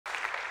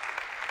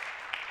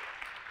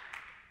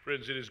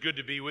Friends, it is good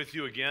to be with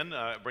you again.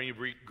 Bring you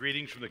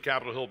greetings from the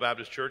Capitol Hill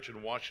Baptist Church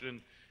in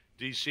Washington,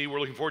 D.C. We're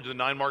looking forward to the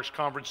 9 Marks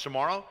Conference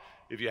tomorrow.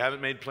 If you haven't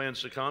made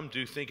plans to come,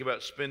 do think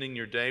about spending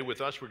your day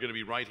with us. We're going to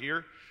be right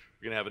here.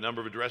 We're going to have a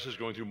number of addresses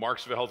going through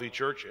Marks of a Healthy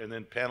Church and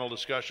then panel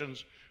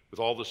discussions with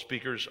all the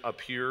speakers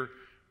up here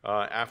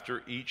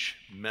after each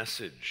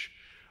message.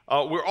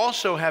 We're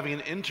also having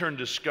an intern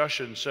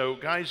discussion. So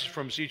guys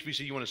from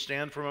CHBC, you want to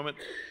stand for a moment?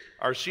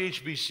 Our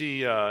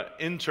CHBC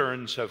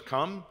interns have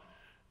come.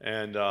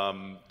 And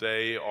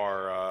they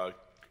are,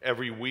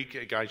 every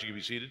week, guys, you can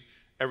be seated.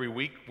 Every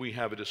week we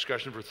have a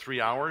discussion for 3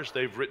 hours.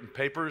 They've written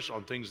papers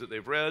on things that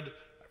they've read.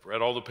 I've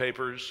read all the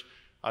papers.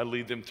 I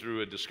lead them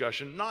through a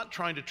discussion, not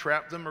trying to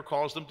trap them or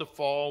cause them to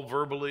fall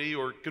verbally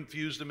or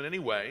confuse them in any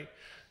way,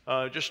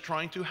 just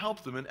trying to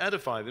help them and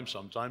edify them,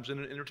 sometimes in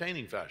an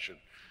entertaining fashion,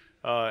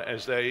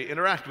 as they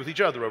interact with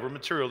each other over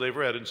material they've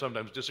read and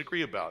sometimes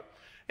disagree about.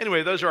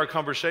 Anyway, those are our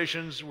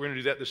conversations. We're going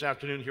to do that this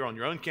afternoon here on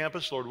your own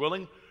campus, Lord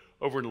willing,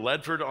 over in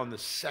Ledford on the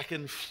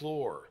 2nd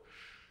floor.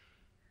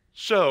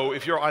 So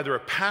if you're either a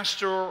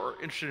pastor or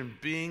interested in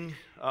being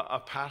a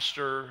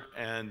pastor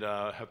and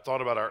have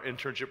thought about our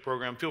internship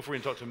program, feel free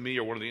to talk to me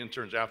or one of the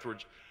interns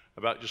afterwards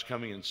about just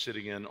coming and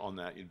sitting in on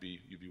that. You'd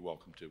be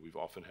welcome to. We've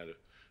often had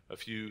a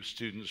few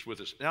students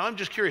with us. Now I'm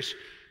just curious.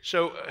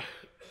 So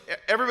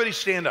everybody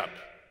stand up,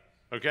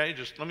 okay?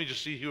 Let me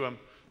just see who I'm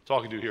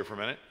talking to here for a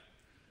minute.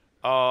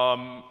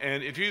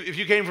 And if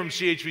you came from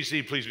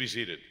CHBC, please be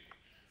seated.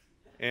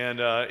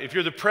 And if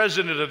you're the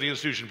president of the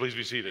institution, please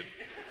be seated.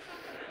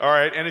 All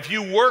right, and if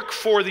you work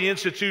for the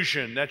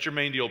institution, that's your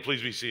main deal,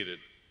 please be seated.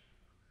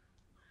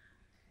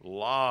 A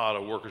lot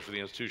of workers for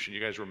the institution.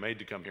 You guys were made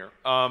to come here.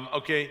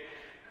 Okay,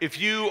 if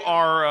you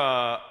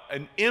are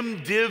an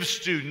MDiv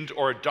student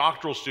or a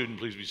doctoral student,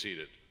 please be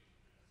seated.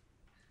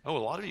 Oh, a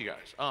lot of you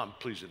guys. I'm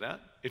pleased with that.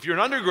 If you're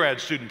an undergrad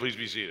student, please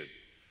be seated.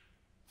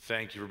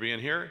 Thank you for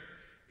being here.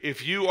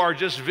 If you are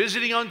just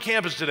visiting on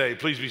campus today,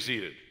 please be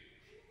seated.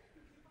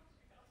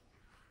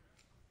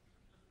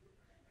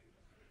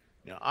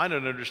 Now, I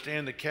don't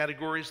understand the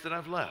categories that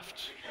I've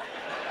left.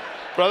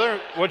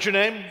 Brother, what's your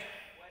name?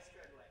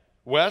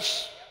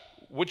 Wes?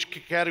 Which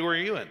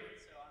category are you in?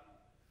 So I'm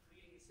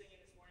leading singing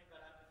this morning, but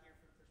I'm here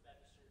from First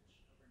Baptist Church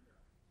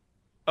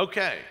over in Durham.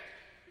 Okay.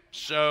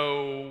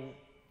 So,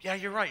 yeah,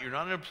 you're right. You're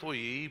not an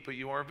employee, but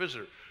you are a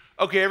visitor.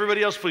 Okay,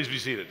 everybody else, please be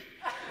seated.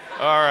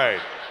 All right.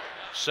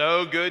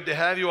 So good to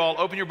have you all.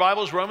 Open your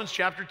Bibles, Romans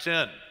chapter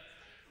 10.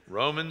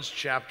 Romans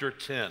chapter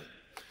 10.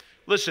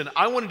 Listen,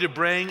 I wanted to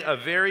bring a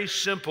very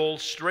simple,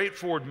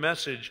 straightforward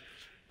message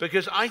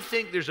because I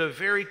think there's a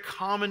very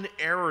common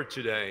error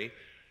today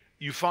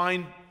you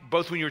find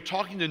both when you're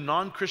talking to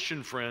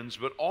non-Christian friends,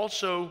 but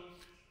also,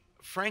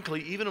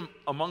 frankly, even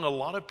among a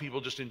lot of people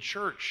just in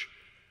church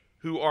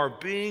who are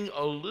being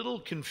a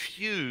little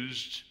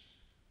confused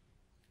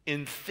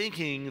in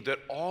thinking that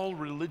all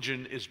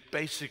religion is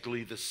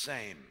basically the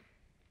same.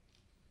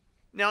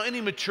 Now,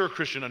 any mature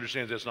Christian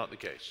understands that's not the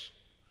case.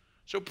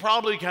 So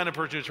probably the kind of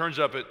person who turns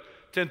up at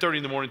 10:30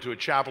 in the morning to a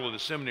chapel at a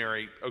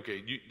seminary,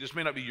 okay, this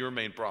may not be your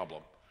main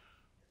problem.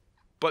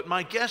 But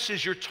my guess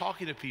is you're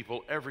talking to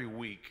people every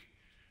week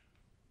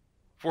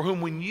for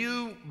whom when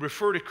you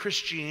refer to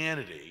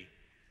Christianity,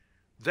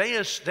 they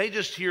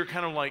just hear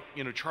kind of like,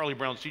 Charlie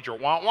Brown's teacher,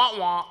 wah, wah,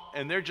 wah,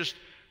 and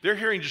they're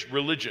hearing just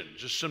religion,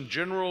 just some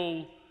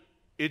general,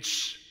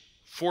 it's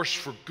force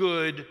for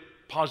good,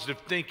 positive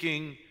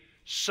thinking,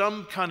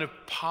 some kind of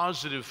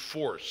positive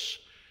force.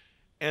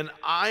 And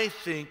I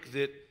think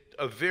that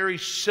a very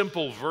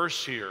simple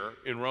verse here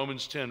in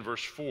Romans 10,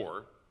 verse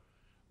 4,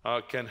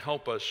 can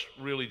help us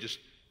really just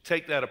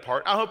take that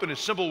apart. I hope in a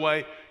simple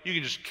way you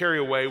can just carry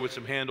away with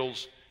some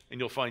handles and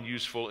you'll find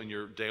useful in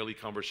your daily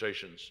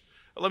conversations.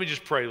 Let me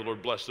just pray the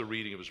Lord bless the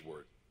reading of His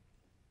Word.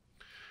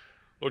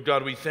 Lord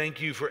God, we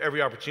thank You for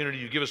every opportunity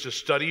You give us to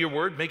study Your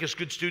Word. Make us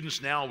good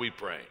students now, we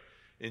pray.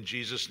 In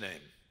Jesus'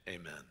 name,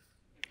 amen.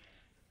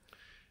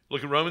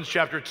 Look at Romans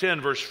chapter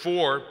 10, verse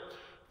 4.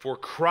 For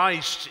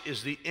Christ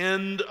is the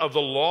end of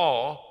the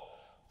law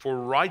for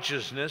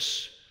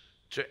righteousness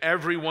to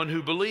everyone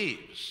who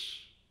believes.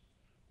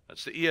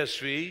 That's the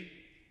ESV,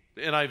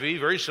 the NIV,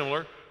 very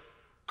similar.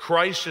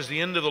 Christ is the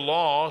end of the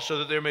law so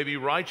that there may be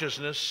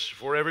righteousness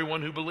for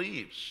everyone who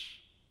believes.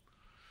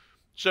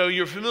 So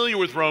you're familiar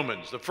with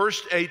Romans. The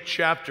first 8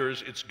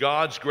 chapters, it's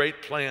God's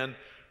great plan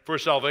for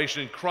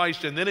salvation in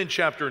Christ. And then in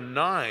chapter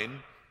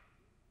 9,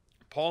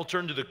 Paul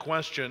turned to the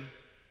question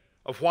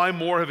of why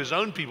more of his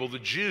own people, the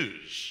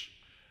Jews,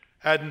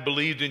 hadn't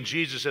believed in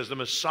Jesus as the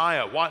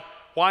Messiah.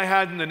 Why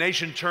hadn't the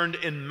nation turned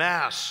en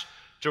masse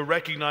to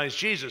recognize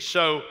Jesus?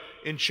 So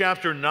in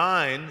chapter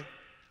 9,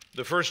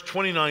 the first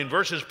 29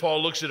 verses,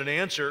 Paul looks at an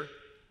answer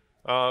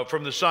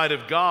from the side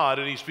of God,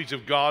 and he speaks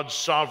of God's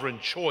sovereign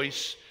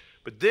choice.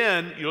 But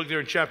then you look there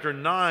in chapter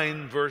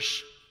 9,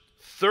 verse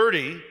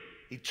 30,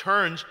 he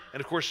turns,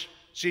 and of course,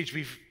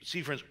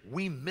 CHBC friends,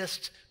 we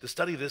missed the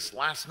study of this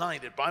last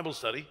night at Bible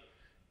study.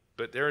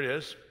 But there it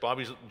is.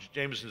 Bobby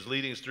Jameson's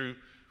leading us through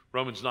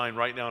Romans 9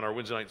 right now in our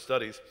Wednesday night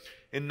studies.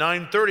 In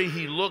 9:30,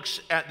 he looks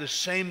at the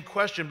same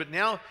question, but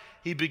now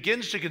he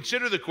begins to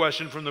consider the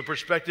question from the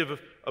perspective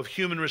of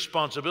human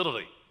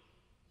responsibility.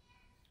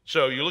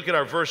 So you look at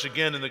our verse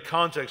again in the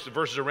context, the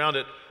verses around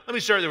it. Let me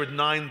start there with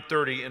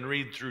 9:30 and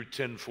read through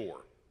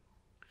 10:4.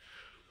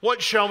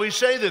 What shall we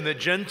say then, that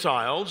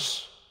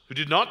Gentiles who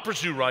did not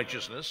pursue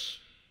righteousness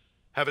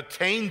have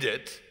attained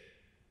it,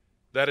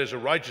 that is a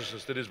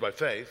righteousness that is by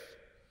faith,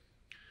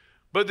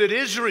 but that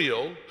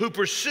Israel, who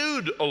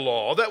pursued a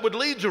law that would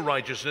lead to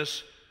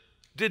righteousness,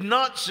 did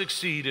not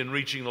succeed in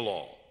reaching the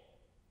law?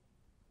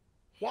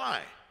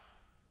 Why?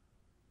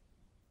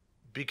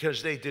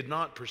 Because they did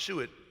not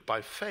pursue it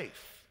by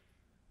faith,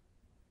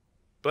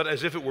 but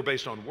as if it were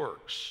based on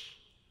works.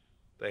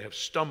 They have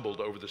stumbled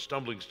over the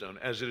stumbling stone,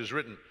 as it is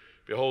written,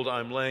 behold, I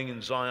am laying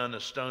in Zion a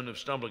stone of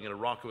stumbling and a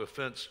rock of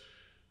offense,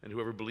 and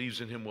whoever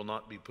believes in him will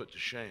not be put to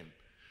shame.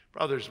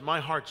 Brothers, my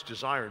heart's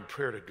desire and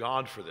prayer to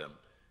God for them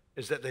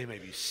is that they may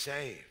be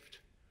saved.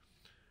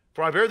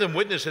 For I bear them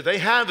witness that they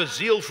have a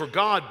zeal for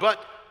God,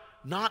 but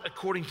not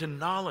according to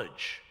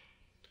knowledge.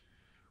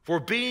 For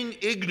being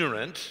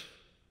ignorant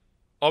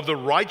of the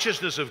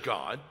righteousness of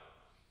God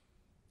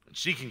and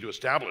seeking to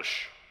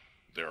establish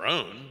their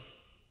own,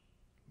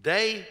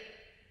 they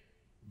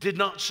did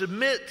not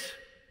submit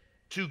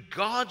to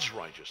God's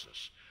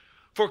righteousness.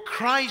 For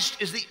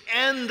Christ is the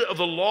end of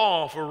the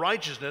law for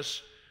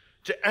righteousness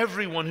to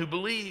everyone who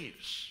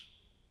believes.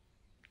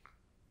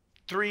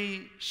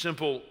 3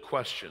 simple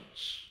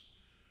questions.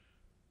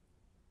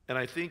 And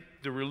I think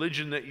the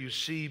religion that you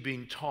see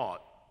being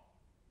taught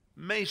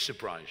may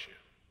surprise you.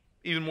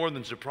 Even more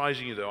than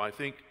surprising you, though, I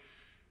think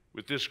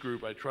with this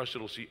group, I trust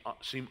it'll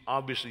seem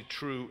obviously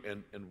true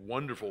and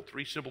wonderful.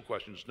 3 simple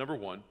questions. Number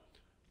 1,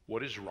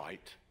 what is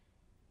right?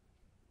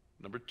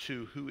 Number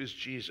 2, who is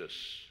Jesus?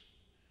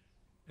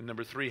 And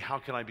number 3, how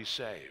can I be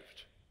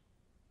saved?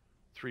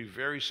 3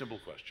 very simple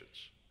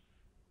questions.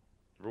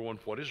 Number 1,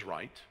 what is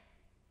right?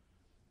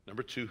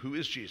 Number 2, who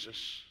is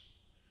Jesus?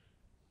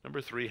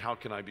 Number 3, how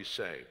can I be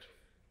saved?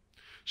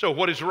 So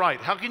what is right?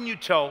 How can you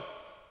tell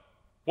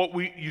what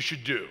you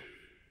should do?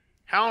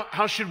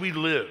 How should we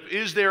live?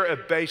 Is there a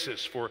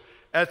basis for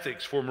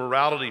ethics, for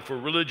morality, for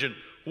religion?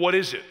 What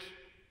is it?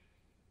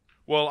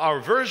 Well, our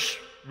verse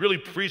really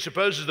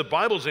presupposes the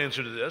Bible's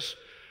answer to this,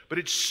 but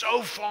it's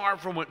so far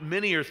from what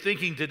many are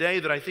thinking today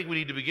that I think we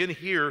need to begin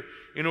here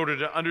in order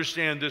to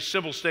understand this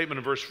simple statement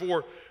in verse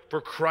 4,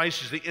 for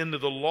Christ is the end of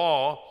the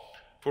law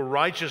for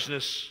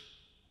righteousness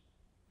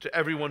to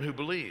everyone who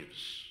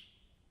believes.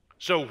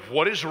 So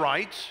what is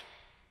right?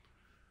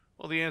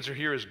 Well, the answer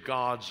here is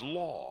God's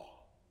law.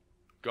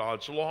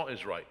 God's law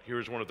is right.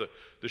 Here's one of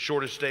the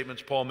shortest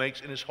statements Paul makes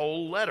in his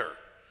whole letter.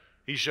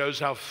 He shows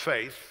how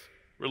faith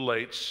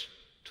relates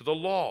to the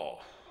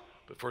law.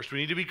 But first we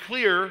need to be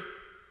clear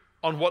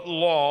on what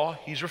law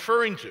he's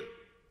referring to.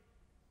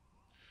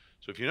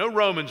 So if you know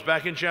Romans,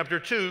 back in chapter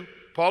 2,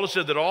 Paul has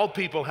said that all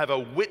people have a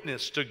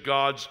witness to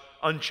God's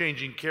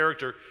unchanging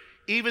character,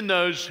 even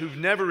those who've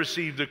never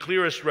received the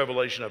clearest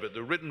revelation of it,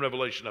 the written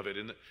revelation of it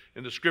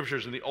in the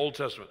scriptures in the Old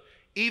Testament.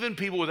 Even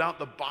people without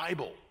the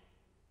Bible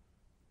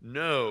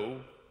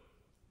know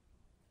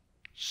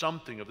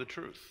something of the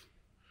truth.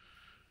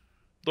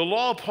 The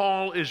law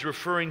Paul is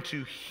referring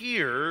to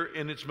here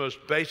in its most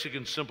basic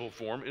and simple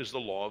form is the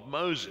law of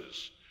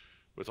Moses,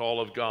 with all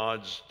of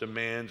God's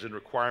demands and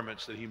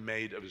requirements that he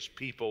made of his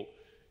people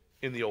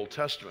in the Old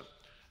Testament.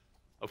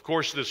 Of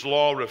course, this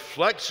law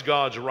reflects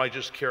God's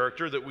righteous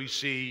character that we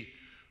see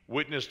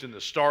witnessed in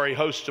the starry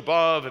hosts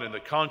above and in the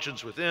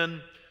conscience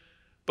within,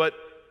 but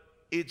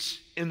it's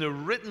in the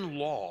written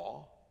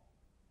law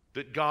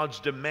that God's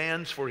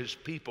demands for his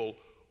people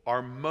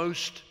are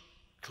most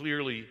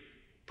clearly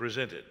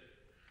presented.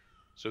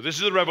 So this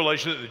is the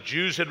revelation that the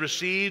Jews had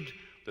received,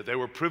 that they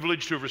were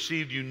privileged to have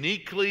received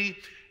uniquely,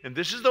 and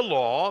this is the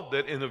law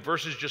that in the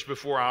verses just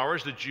before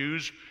ours, the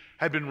Jews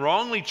had been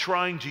wrongly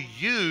trying to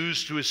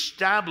use to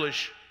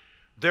establish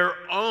their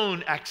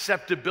own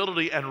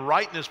acceptability and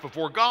rightness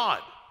before God.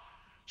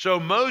 So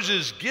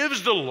Moses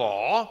gives the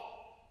law,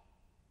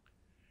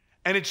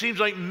 and it seems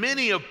like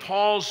many of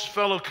Paul's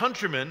fellow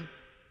countrymen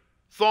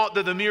thought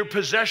that the mere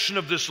possession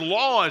of this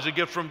law as a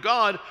gift from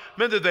God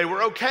meant that they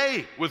were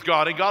okay with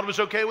God and God was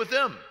okay with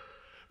them.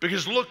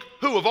 Because look,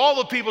 who of all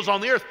the peoples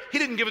on the earth, he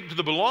didn't give it to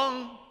the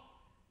belong.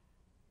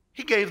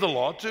 He gave the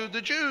law to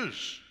the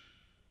Jews.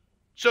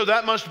 So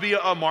that must be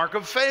a mark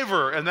of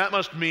favor, and that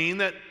must mean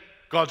that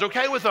God's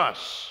okay with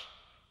us.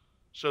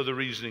 So the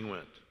reasoning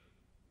went.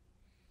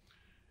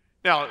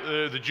 Now,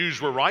 the Jews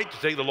were right to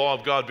take the law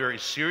of God very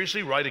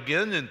seriously, right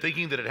again in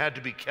thinking that it had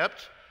to be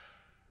kept.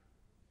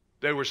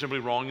 They were simply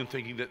wrong in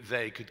thinking that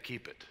they could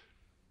keep it.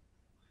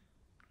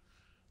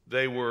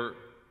 They were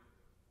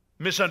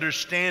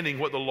misunderstanding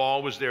what the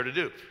law was there to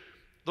do.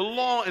 The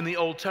law in the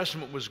Old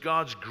Testament was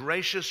God's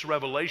gracious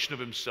revelation of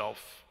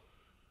himself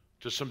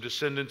to some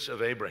descendants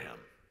of Abraham.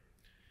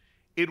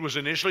 It was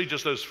initially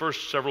just those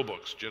first several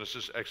books,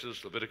 Genesis,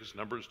 Exodus, Leviticus,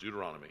 Numbers,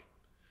 Deuteronomy.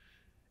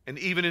 And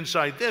even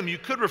inside them, you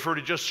could refer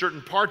to just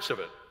certain parts of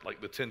it,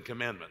 like the 10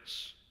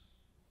 Commandments,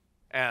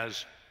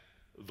 as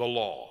the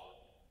law.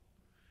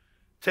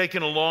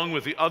 Taken along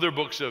with the other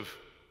books of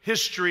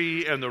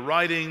history and the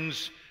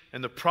writings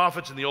and the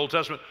prophets in the Old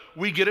Testament,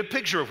 we get a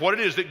picture of what it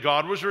is that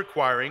God was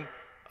requiring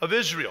of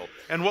Israel.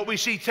 And what we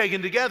see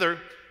taken together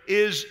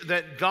is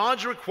that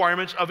God's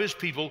requirements of his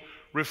people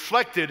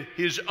reflected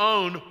his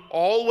own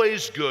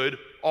always good,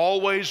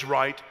 always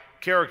right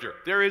character.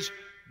 There is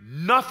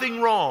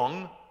nothing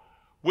wrong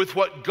with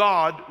what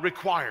God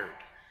required.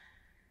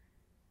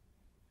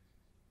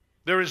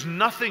 There is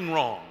nothing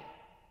wrong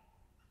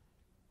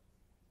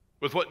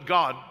with what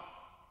God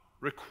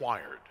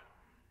required.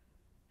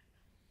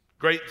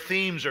 Great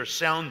themes are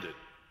sounded.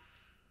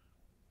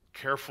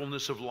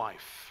 Carefulness of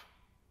life,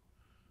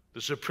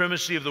 the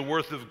supremacy of the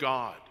worth of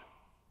God,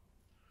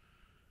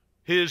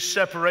 his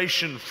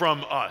separation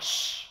from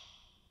us,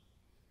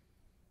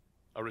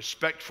 a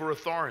respect for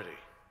authority,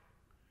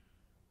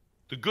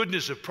 the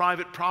goodness of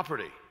private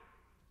property,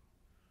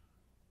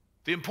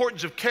 the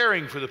importance of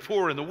caring for the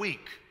poor and the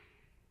weak,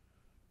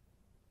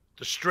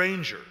 the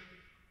stranger,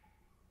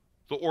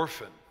 the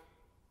orphan,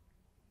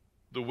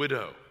 the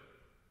widow.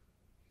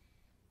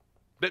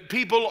 That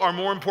people are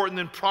more important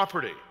than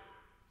property,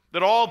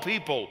 that all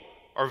people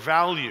are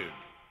valued.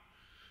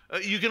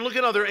 You can look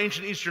at other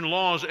ancient Eastern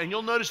laws and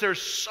you'll notice there are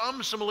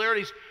some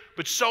similarities,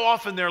 but so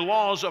often their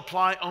laws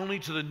apply only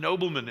to the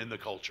noblemen in the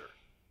culture.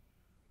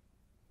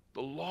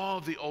 The law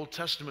of the Old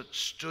Testament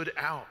stood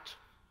out.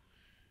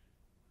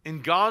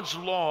 In God's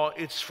law,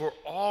 it's for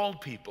all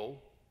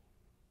people,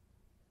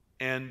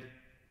 and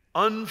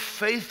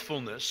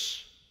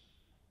unfaithfulness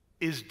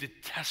is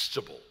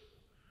detestable,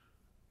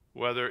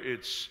 whether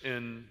it's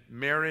in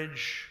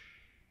marriage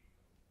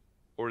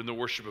or in the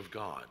worship of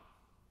God.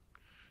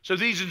 So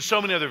these and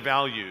so many other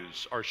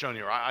values are shown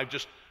here. I've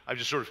just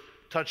sort of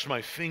touched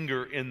my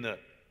finger in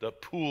the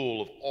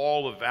pool of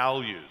all the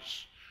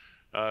values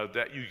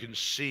that you can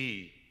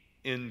see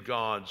in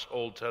God's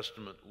Old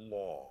Testament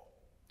law.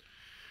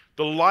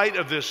 The light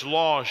of this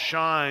law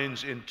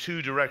shines in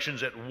two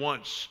directions at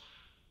once.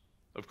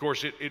 Of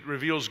course, it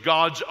reveals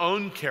God's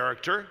own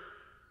character,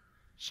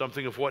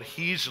 something of what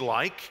he's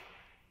like,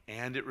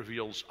 and it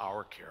reveals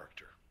our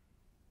character.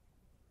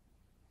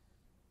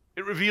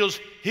 It reveals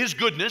his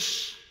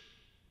goodness,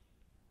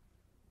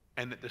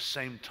 and at the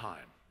same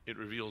time, it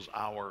reveals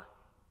our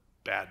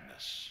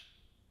badness.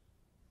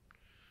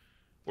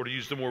 Or to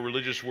use the more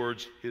religious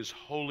words, his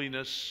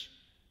holiness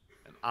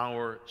and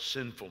our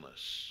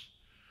sinfulness.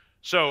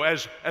 So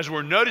as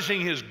we're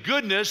noticing his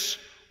goodness,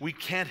 we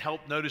can't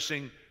help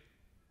noticing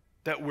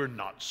that we're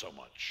not so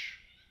much.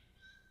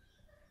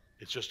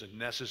 It's just a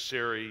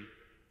necessary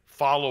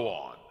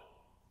follow-on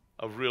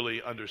of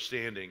really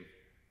understanding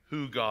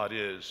who God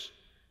is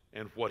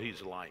and what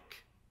he's like.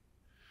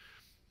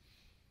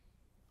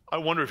 I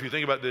wonder if you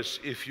think about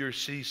this, if you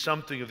see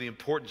something of the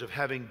importance of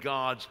having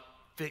God's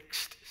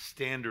fixed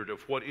standard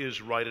of what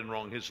is right and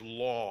wrong, his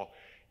law,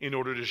 in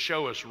order to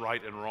show us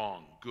right and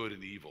wrong, good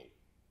and evil.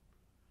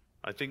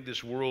 I think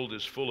this world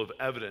is full of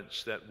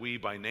evidence that we,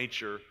 by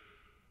nature,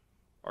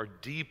 are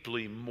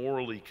deeply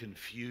morally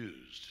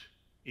confused,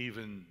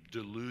 even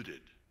deluded.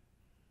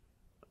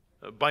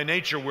 By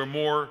nature, we're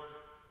more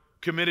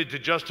committed to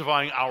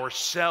justifying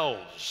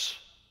ourselves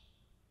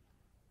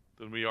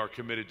than we are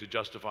committed to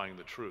justifying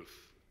the truth.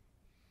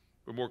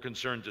 We're more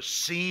concerned to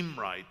seem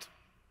right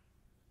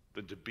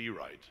than to be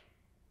right.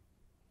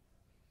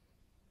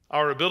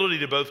 Our ability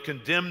to both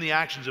condemn the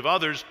actions of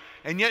others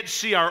and yet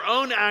see our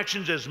own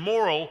actions as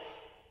moral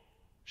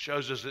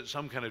shows us that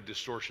some kind of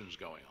distortion is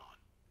going on.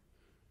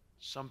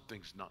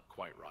 Something's not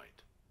quite right.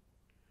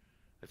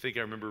 I think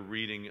I remember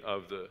reading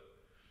of the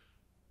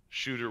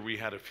shooter we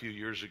had a few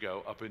years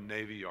ago up in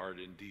Navy Yard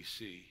in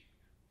D.C.,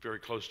 very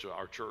close to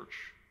our church.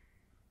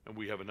 And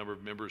we have a number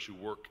of members who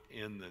work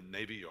in the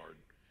Navy Yard.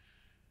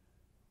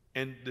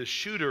 And the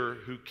shooter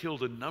who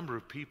killed a number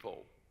of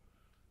people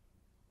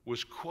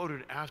was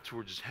quoted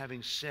afterwards as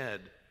having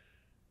said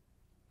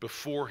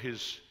before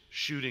his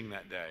shooting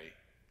that day,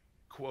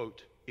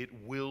 quote, "It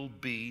will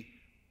be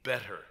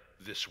better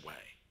this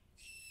way,"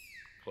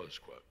 close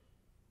quote.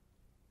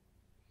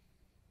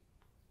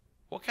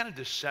 What kind of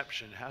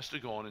deception has to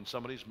go on in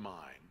somebody's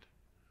mind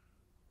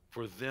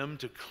for them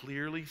to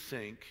clearly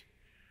think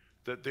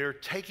that they're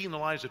taking the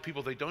lives of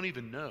people they don't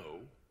even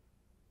know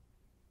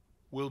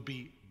will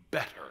be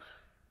better?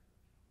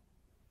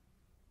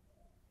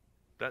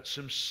 That's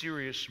some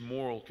serious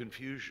moral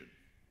confusion.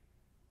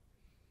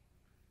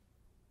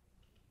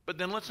 But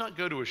then let's not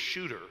go to a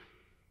shooter.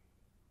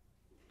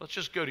 Let's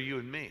just go to you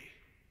and me.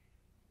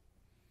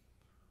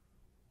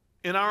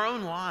 In our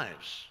own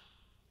lives,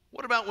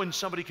 what about when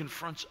somebody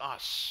confronts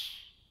us?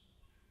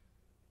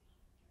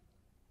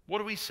 What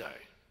do we say?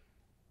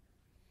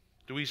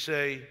 Do we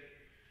say,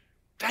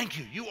 "Thank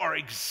you, you are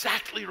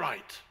exactly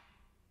right"?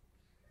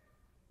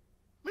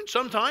 I mean,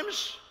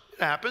 sometimes it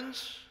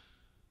happens.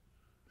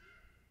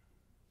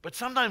 But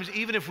sometimes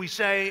even if we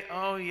say,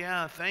 "Oh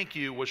yeah, thank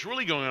you," what's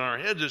really going on in our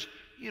heads is,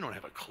 "You don't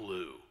have a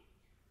clue.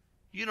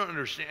 You don't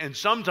understand." And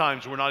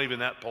sometimes we're not even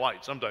that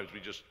polite. Sometimes we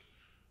just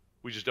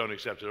don't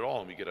accept it at all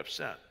and we get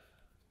upset.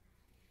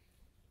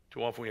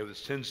 Too often we have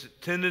this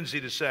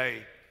tendency to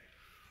say,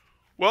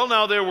 Well,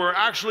 now there were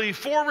actually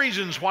 4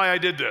 reasons why I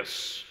did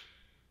this.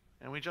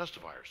 And we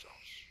justify ourselves.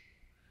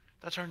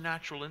 That's our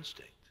natural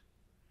instinct.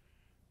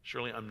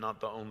 Surely I'm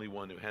not the only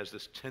one who has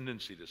this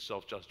tendency to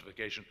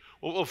self-justification.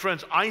 Well,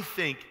 friends, I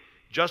think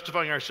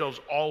justifying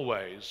ourselves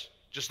always,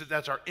 just that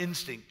that's our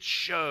instinct,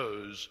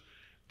 shows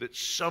that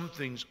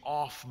something's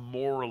off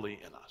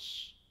morally in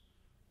us.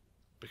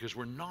 Because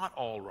we're not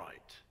all right.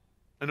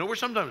 I know we're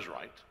sometimes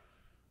right,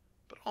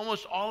 but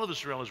almost all of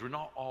us realize we're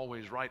not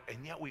always right,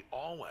 and yet we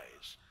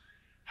always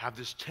have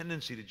this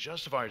tendency to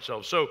justify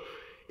ourselves. So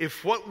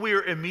if what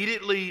we're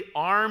immediately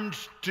armed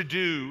to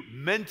do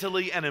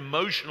mentally and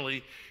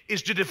emotionally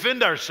is to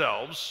defend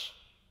ourselves,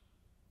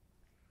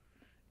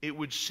 it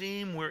would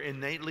seem we're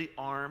innately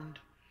armed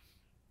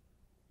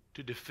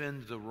to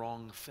defend the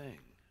wrong thing.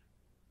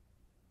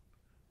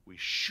 We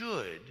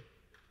should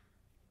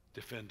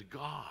defend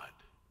God.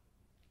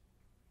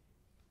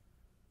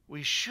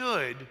 We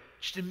should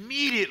just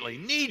immediately,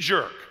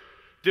 knee-jerk,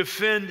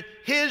 defend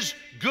His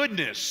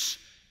goodness,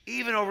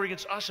 even over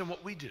against us and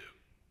what we do.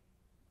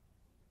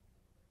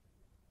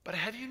 But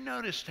have you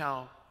noticed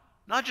how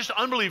not just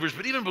unbelievers,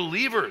 but even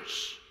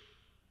believers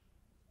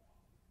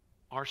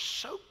are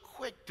so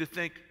quick to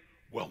think,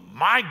 well,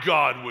 my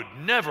God would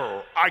never,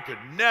 or I could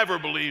never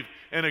believe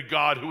in a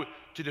God who would,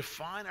 to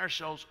define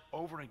ourselves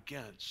over and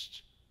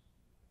against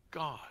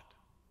God.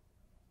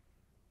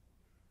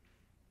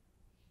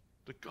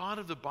 The God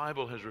of the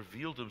Bible has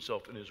revealed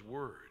Himself in His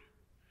Word,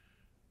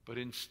 but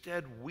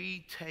instead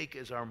we take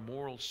as our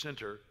moral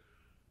center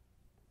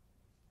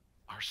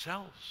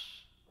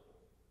ourselves,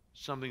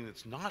 something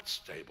that's not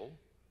stable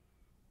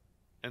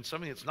and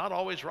something that's not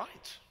always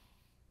right.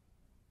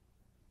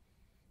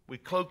 We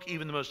cloak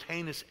even the most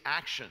heinous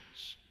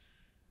actions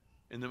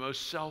in the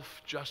most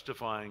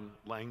self-justifying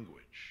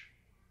language.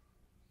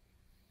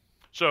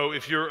 So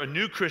if you're a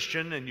new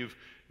Christian and you've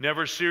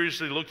never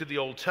seriously looked at the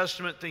Old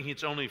Testament thinking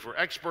it's only for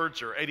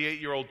experts or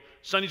 88-year-old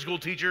Sunday school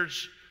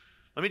teachers,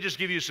 let me just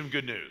give you some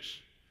good news.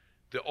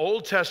 The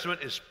Old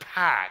Testament is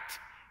packed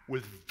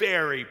with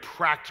very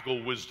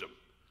practical wisdom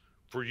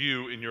for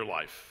you in your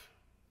life.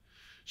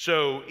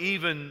 So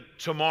even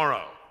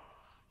tomorrow,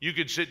 you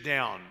could sit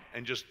down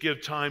and just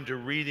give time to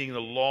reading the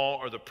law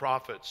or the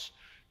prophets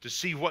to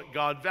see what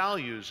God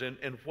values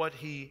and what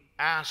He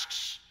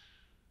asks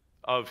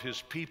of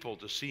His people,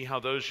 to see how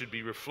those should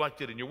be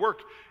reflected in your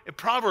work. And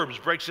Proverbs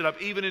breaks it up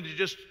even into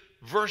just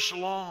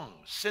verse-long,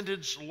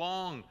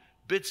 sentence-long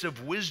bits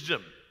of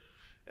wisdom.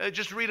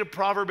 Just read a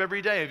proverb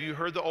every day. Have you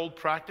heard the old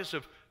practice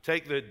of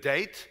take the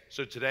date?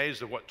 So today is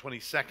the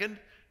 22nd?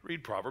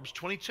 Read Proverbs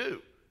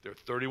 22. There are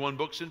 31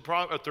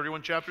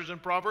 chapters in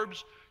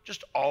Proverbs.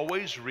 Just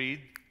always read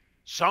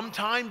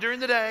sometime during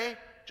the day.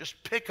 Just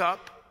pick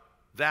up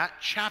that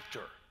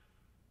chapter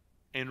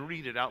and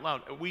read it out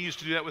loud. We used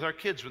to do that with our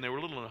kids when they were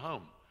little at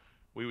home.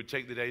 We would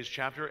take the day's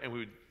chapter and we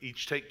would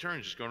each take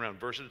turns just going around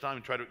verse at a time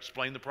and try to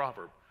explain the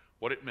proverb,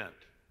 what it meant,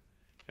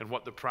 and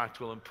what the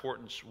practical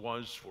importance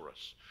was for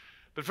us.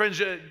 But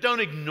friends, don't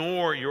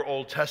ignore your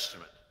Old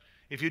Testament.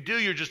 If you do,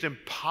 you're just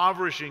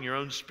impoverishing your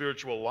own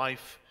spiritual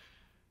life.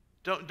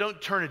 Don't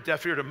turn a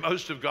deaf ear to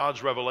most of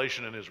God's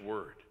revelation in His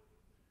Word.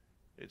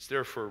 It's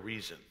there for a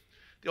reason.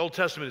 The Old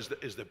Testament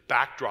is the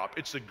backdrop.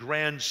 It's the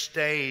grand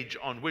stage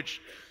on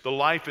which the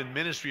life and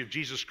ministry of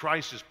Jesus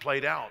Christ is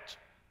played out.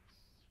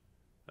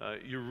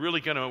 You're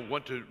really going to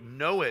want to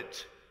know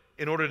it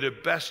in order to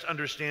best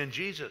understand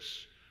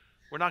Jesus.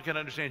 We're not going to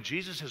understand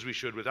Jesus as we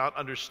should without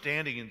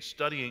understanding and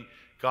studying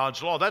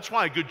God's law. That's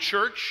why a good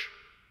church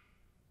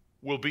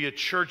will be a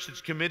church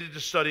that's committed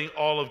to studying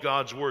all of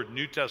God's Word,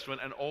 New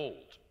Testament and Old.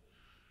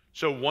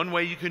 So one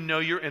way you can know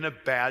you're in a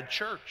bad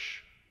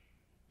church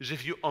is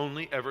if you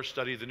only ever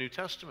study the New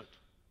Testament.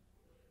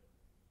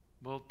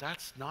 Well,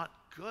 that's not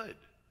good.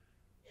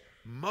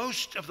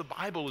 Most of the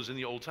Bible is in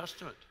the Old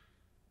Testament.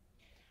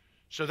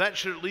 So that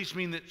should at least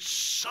mean that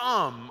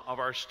some of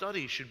our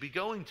study should be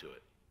going to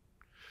it.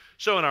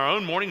 So in our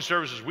own morning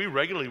services, we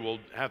regularly will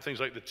have things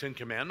like the 10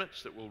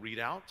 Commandments that we'll read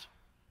out,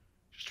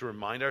 just to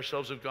remind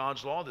ourselves of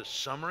God's law, this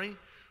summary,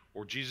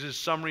 or Jesus'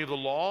 summary of the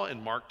law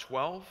in Mark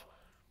 12.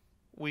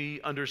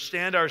 We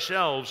understand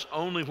ourselves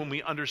only when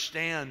we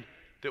understand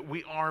that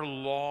we are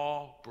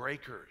law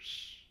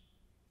breakers.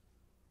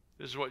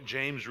 This is what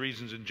James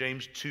reasons in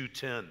James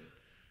 2:10.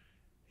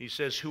 He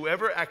says,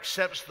 whoever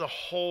accepts the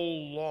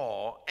whole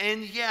law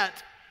and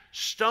yet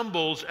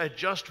stumbles at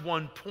just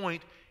one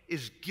point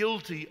is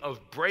guilty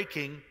of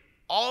breaking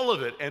all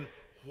of it. And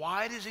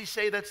why does he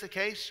say that's the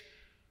case?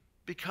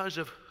 Because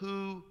of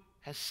who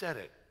has said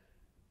it.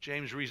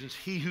 James reasons,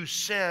 he who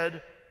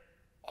said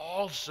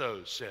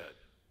also said.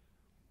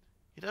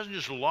 He doesn't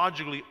just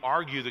logically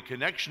argue the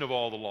connection of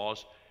all the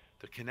laws.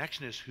 The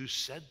connection is who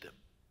said them.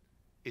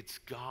 It's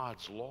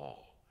God's law.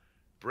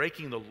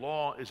 Breaking the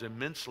law is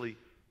immensely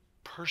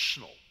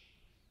personal.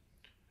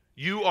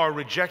 You are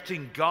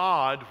rejecting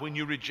God when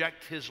you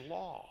reject His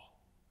law.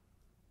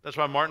 That's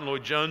why Martin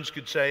Lloyd-Jones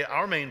could say,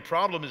 our main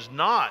problem is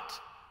not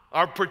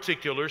our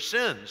particular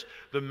sins.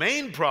 The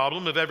main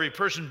problem of every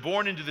person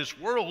born into this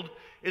world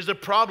is the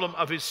problem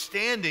of his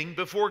standing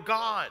before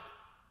God.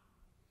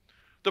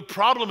 The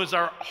problem is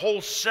our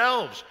whole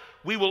selves.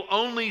 We will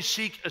only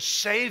seek a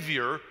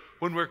Savior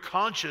when we're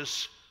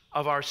conscious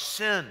of our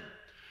sin.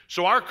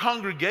 So our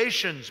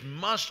congregations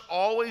must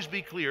always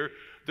be clear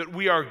that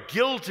we are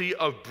guilty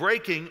of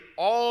breaking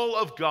all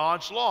of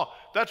God's law.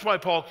 That's why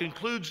Paul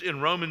concludes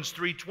in Romans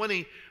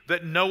 3:20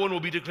 that no one will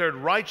be declared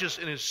righteous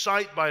in his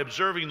sight by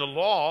observing the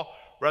law.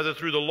 Rather,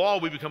 through the law,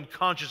 we become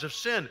conscious of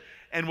sin,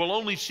 and will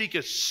only seek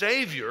a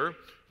Savior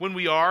when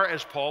we are,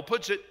 as Paul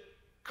puts it,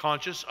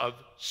 conscious of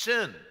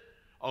sin.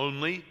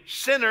 Only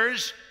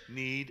sinners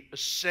need a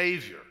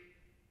Savior.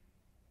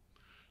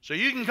 So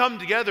you can come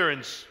together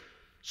and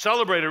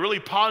celebrate a really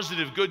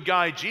positive, good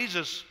guy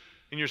Jesus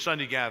in your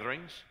Sunday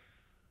gatherings,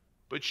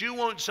 but you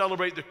won't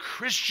celebrate the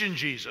Christian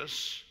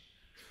Jesus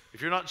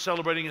if you're not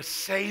celebrating a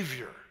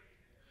Savior.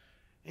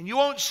 And you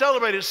won't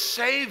celebrate a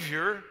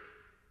Savior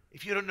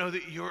if you don't know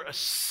that you're a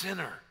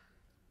sinner.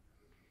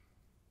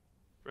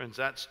 Friends,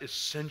 that's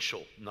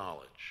essential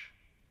knowledge.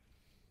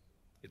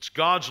 It's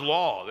God's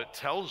law that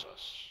tells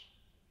us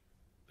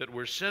that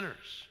we're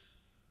sinners.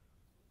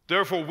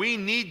 Therefore, we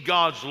need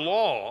God's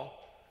law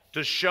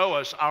to show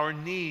us our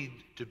need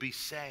to be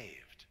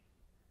saved.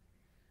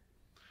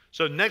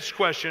 So next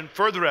question,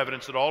 further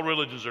evidence that all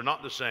religions are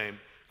not the same.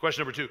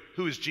 Question number 2,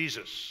 who is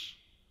Jesus?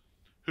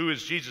 Who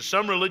is Jesus?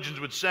 Some religions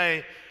would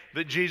say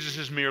that Jesus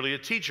is merely a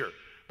teacher,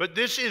 but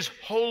this is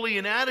wholly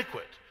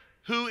inadequate.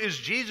 Who is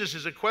Jesus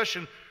is a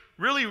question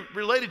really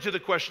related to the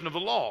question of the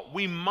law.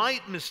 We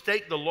might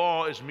mistake the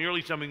law as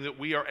merely something that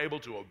we are able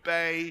to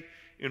obey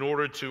in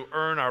order to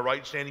earn our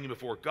right standing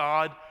before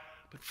God.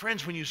 But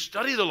friends, when you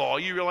study the law,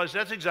 you realize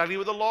that's exactly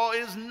what the law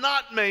is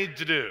not made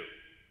to do.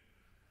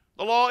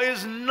 The law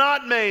is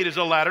not made as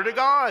a ladder to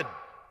God.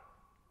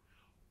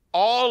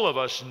 All of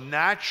us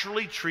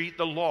naturally treat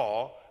the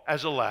law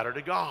as a ladder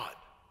to God.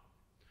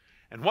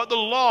 And what the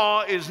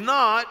law is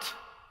not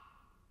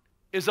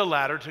is a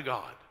ladder to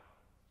God.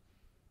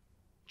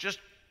 Just,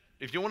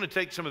 if you want to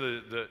take some of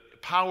the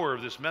power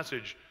of this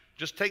message,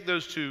 just take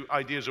those two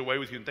ideas away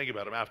with you and think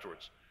about them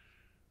afterwards.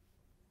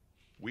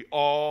 We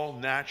all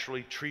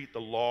naturally treat the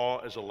law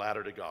as a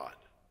ladder to God.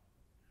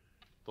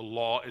 The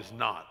law is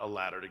not a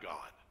ladder to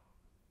God.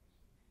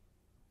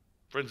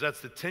 Friends,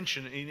 that's the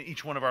tension in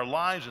each one of our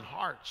lives and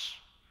hearts.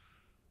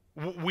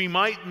 We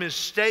might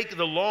mistake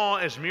the law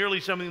as merely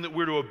something that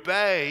we're to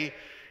obey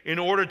in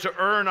order to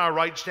earn our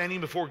right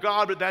standing before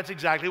God, but that's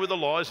exactly what the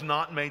law is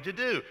not made to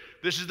do.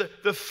 This is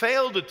the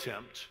failed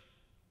attempt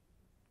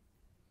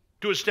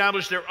to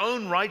establish their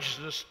own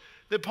righteousness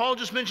that Paul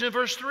just mentioned in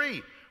verse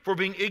 3. For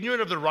being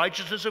ignorant of the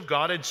righteousness of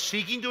God and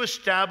seeking to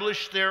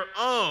establish their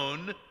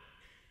own,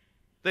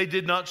 they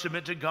did not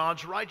submit to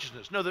God's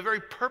righteousness. No, the very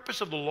purpose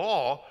of the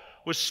law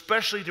was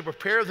specially to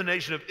prepare the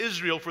nation of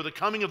Israel for the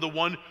coming of the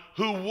one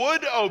who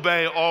would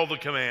obey all the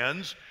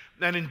commands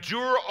and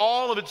endure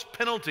all of its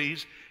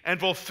penalties and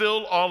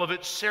fulfill all of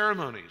its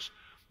ceremonies.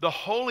 The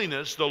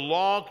holiness the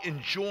law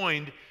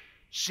enjoined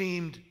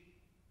seemed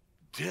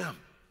dim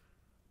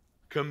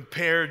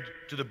compared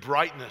to the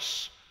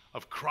brightness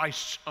of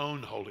Christ's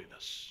own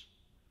holiness.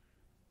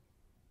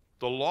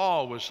 The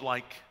law was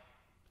like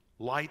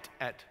light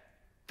at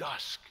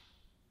dusk,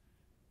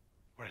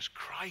 whereas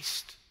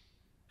Christ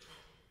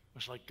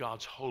was like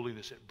God's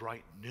holiness at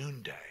bright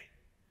noonday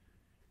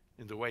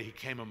in the way he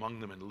came among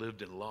them and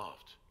lived and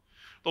loved.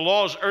 The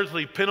law's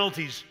earthly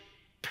penalties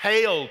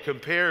paled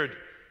compared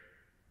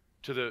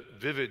to the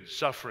vivid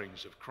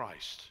sufferings of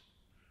Christ.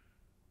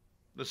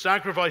 The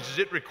sacrifices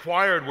it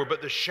required were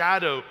but the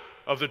shadow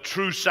of the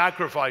true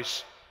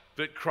sacrifice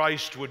that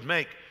Christ would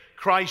make.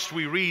 Christ,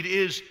 we read,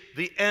 is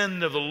the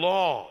end of the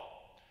law.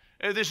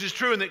 And this is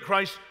true in that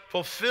Christ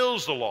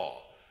fulfills the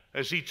law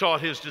as he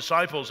taught his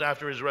disciples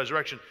after his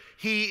resurrection.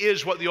 He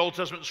is what the Old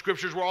Testament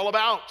scriptures were all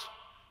about.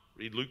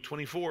 Read Luke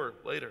 24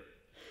 later.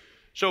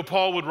 So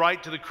Paul would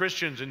write to the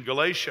Christians in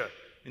Galatia,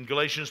 in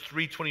Galatians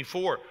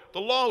 3:24, the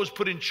law was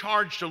put in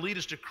charge to lead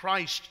us to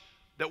Christ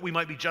that we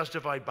might be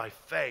justified by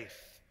faith.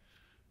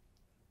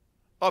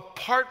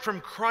 Apart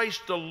from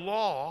Christ, the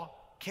law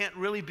can't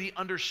really be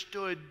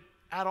understood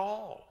at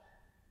all.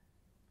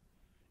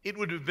 It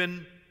would have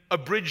been a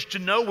bridge to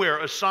nowhere,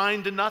 a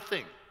sign to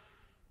nothing.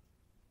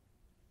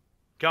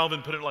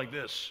 Calvin put it like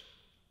this: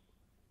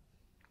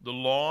 the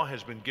law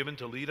has been given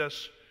to lead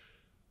us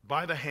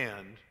by the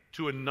hand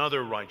to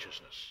another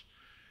righteousness.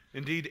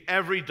 Indeed,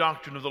 every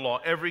doctrine of the law,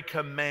 every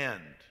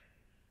command,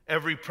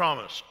 every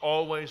promise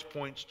always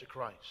points to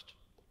Christ.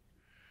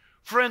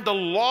 Friend, the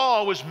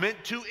law was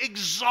meant to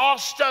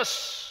exhaust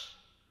us,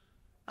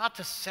 not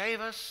to save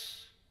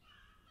us.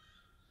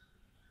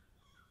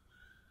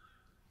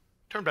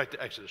 Turn back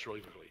to Exodus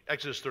really quickly.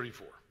 Exodus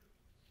 34.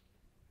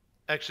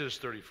 Exodus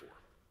 34.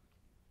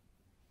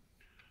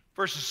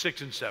 Verses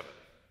 6 and 7.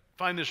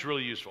 Find this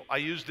really useful. I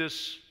used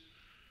this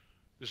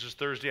is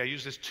Thursday, I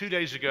used this 2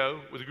 days ago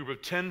with a group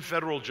of 10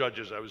 federal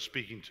judges I was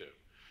speaking to,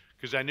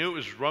 because I knew it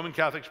was Roman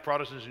Catholics,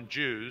 Protestants, and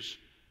Jews,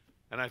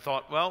 and I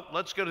thought, well,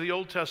 let's go to the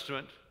Old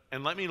Testament,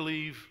 and let me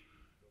leave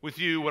with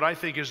you what I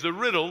think is the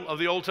riddle of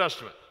the Old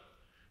Testament.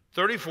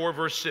 34,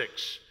 verse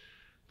 6.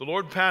 The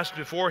Lord passed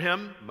before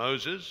him,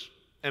 Moses,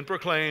 and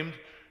proclaimed,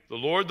 the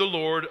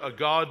Lord, a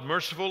God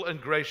merciful and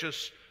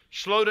gracious,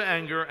 slow to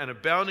anger and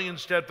abounding in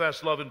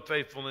steadfast love and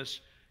faithfulness,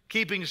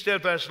 keeping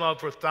steadfast love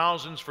for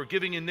thousands,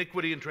 forgiving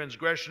iniquity and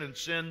transgression and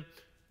sin,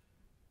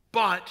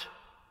 but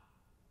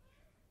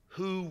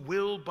who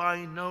will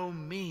by no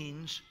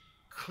means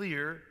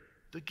clear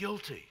the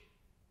guilty.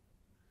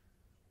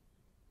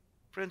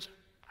 Friends,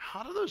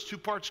 how do those two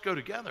parts go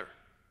together?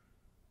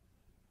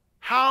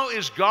 How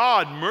is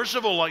God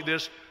merciful like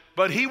this,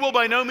 but he will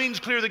by no means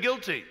clear the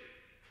guilty?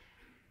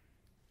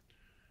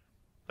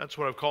 That's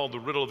what I've called the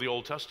riddle of the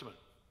Old Testament.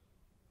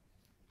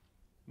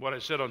 What I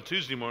said on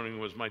Tuesday morning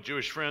was, my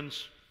Jewish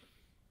friends,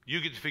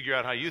 you get to figure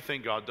out how you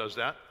think God does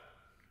that.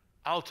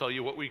 I'll tell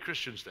you what we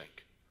Christians think.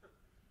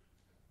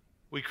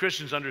 We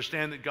Christians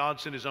understand that God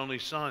sent his only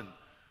Son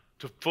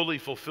to fully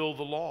fulfill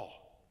the law,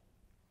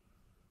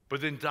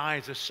 but then die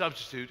as a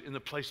substitute in the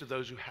place of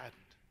those who hadn't.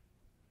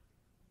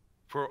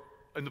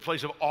 In the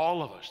place of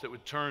all of us that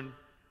would turn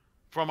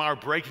from our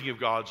breaking of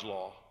God's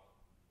law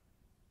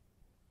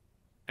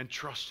and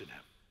trust in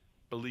him,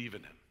 believe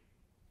in him.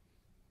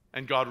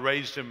 And God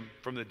raised him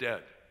from the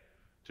dead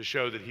to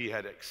show that he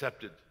had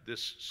accepted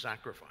this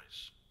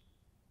sacrifice.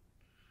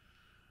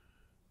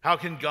 How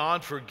can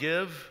God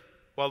forgive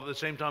while at the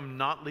same time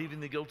not leaving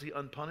the guilty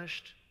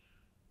unpunished?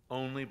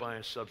 Only by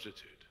a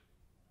substitute.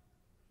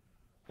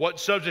 What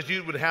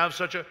substitute would have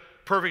such a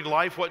perfect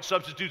life? What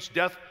substitute's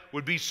death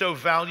would be so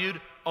valued?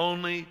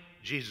 Only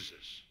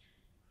Jesus's.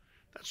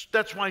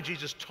 That's why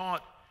Jesus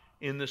taught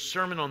in the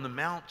Sermon on the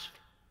Mount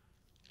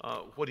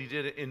what he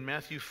did in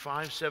Matthew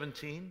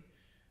 5:17,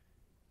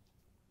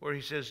 where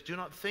he says, do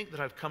not think that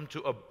I've come to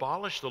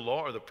abolish the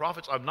law or the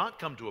prophets. I've not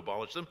come to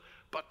abolish them,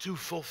 but to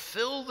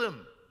fulfill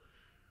them.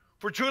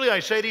 For truly I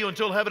say to you,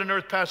 until heaven and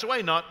earth pass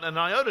away, not an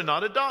iota,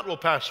 not a dot will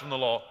pass from the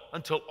law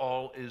until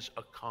all is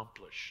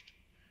accomplished.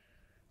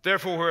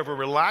 Therefore, whoever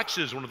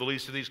relaxes one of the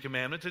least of these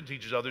commandments and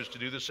teaches others to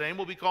do the same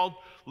will be called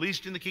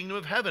least in the kingdom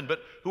of heaven.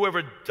 But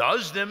whoever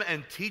does them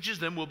and teaches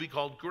them will be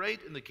called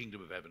great in the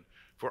kingdom of heaven.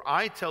 For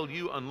I tell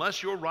you,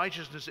 unless your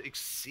righteousness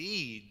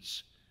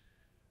exceeds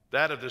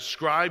that of the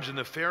scribes and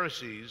the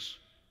Pharisees,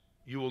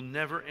 you will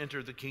never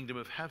enter the kingdom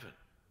of heaven.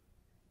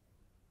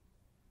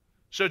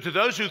 So to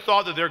those who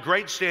thought that their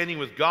great standing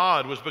with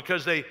God was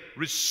because they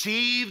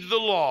received the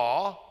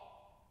law,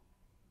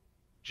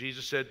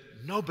 Jesus said,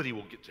 nobody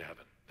will get to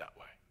heaven that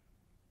way.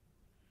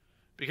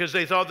 Because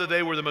they thought that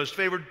they were the most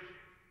favored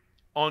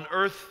on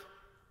earth,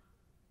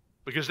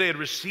 because they had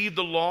received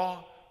the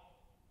law,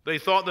 they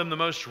thought them the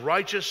most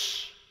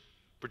righteous,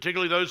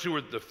 particularly those who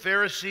were the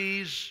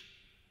Pharisees.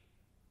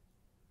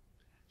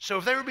 So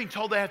if they were being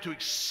told they had to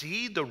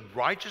exceed the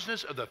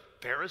righteousness of the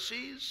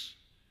Pharisees,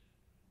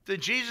 then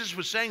Jesus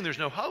was saying there's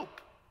no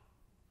hope.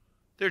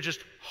 They're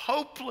just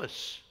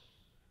hopeless.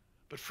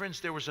 But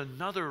friends, there was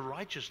another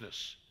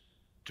righteousness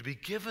to be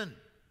given,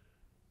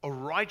 a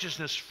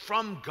righteousness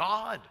from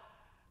God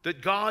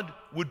that God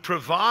would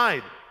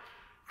provide.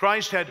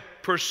 Christ had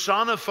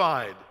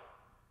personified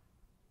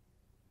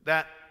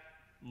that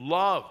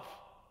love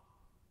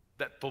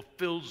that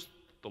fulfills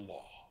the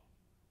law.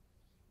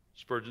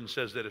 Spurgeon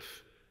says that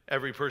if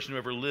every person who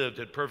ever lived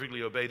had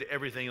perfectly obeyed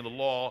everything in the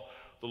law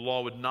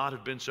would not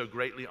have been so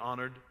greatly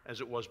honored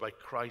as it was by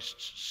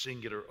Christ's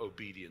singular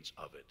obedience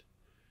of it.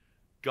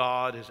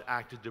 God has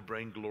acted to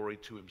bring glory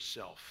to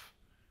himself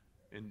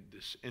in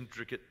this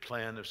intricate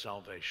plan of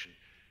salvation.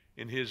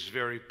 In his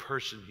very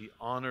person, he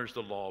honors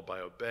the law by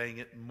obeying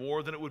it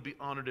more than it would be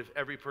honored if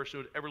every person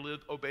who had ever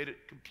lived obeyed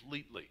it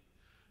completely,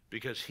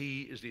 because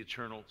he is the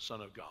eternal Son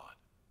of God.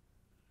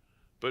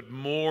 But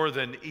more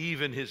than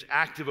even his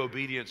active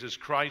obedience is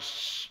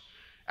Christ's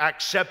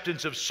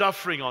acceptance of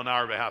suffering on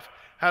our behalf.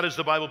 How does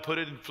the Bible put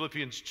it in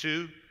Philippians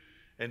 2?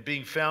 And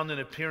being found in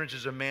appearance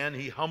as a man,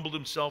 he humbled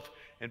himself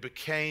and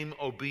became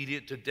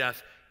obedient to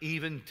death,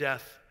 even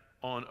death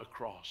on a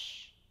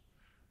cross.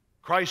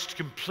 Christ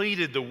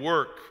completed the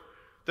work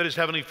that his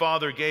heavenly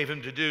Father gave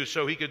him to do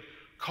so he could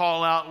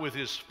call out with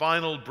his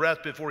final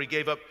breath before he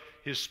gave up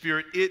his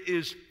spirit, it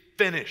is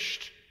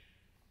finished,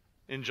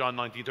 in John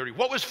 19:30.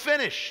 What was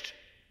finished?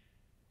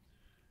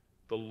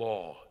 The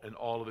law and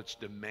all of its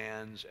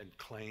demands and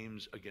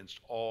claims against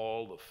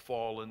all the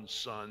fallen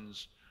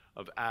sons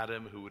of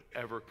Adam who would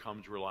ever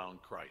come to rely on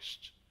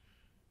Christ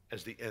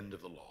as the end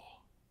of the law.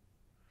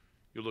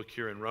 You look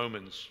here in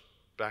Romans,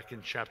 back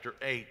in chapter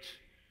 8,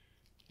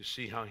 you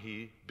see how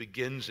he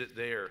begins it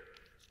there,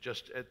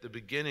 just at the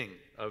beginning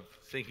of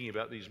thinking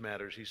about these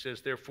matters. He says,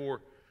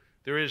 therefore,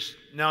 there is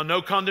now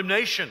no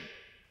condemnation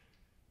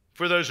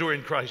for those who are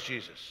in Christ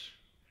Jesus.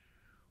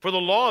 For the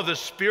law of the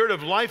Spirit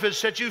of life has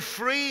set you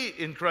free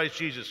in Christ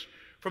Jesus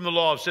from the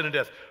law of sin and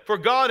death. For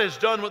God has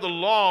done what the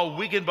law,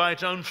 weakened by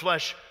its own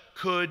flesh,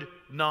 could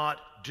not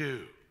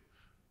do.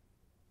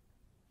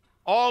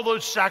 All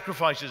those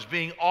sacrifices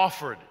being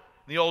offered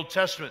in the Old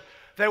Testament,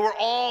 they were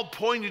all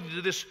pointing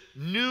to this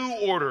new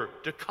order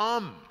to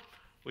come.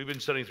 We've been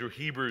studying through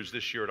Hebrews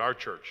this year at our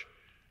church,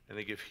 and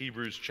they give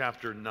Hebrews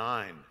chapter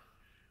 9,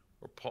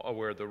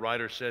 where the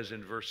writer says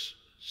in verse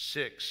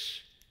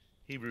 6,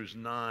 Hebrews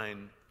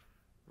 9,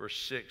 verse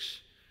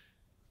 6,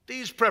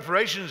 These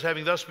preparations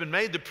having thus been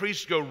made, the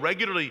priests go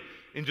regularly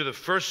into the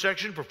first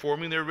section,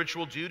 performing their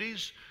ritual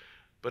duties.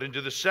 But into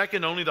the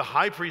second, only the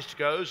high priest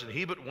goes, and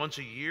he but once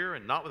a year,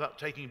 and not without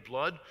taking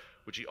blood,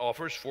 which he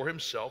offers for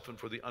himself and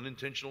for the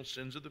unintentional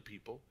sins of the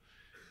people.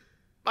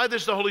 By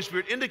this, the Holy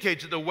Spirit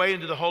indicates that the way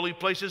into the holy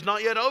place is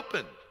not yet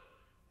opened,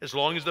 as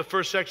long as the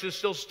first section is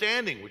still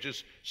standing, which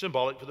is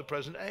symbolic for the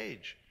present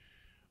age.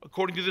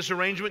 According to this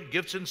arrangement,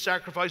 gifts and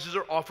sacrifices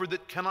are offered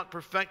that cannot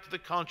perfect the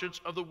conscience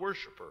of the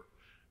worshiper,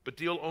 but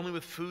deal only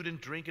with food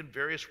and drink and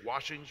various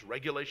washings,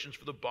 regulations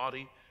for the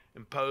body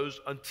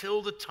imposed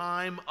until the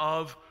time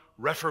of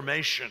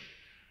Reformation.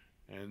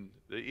 And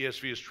the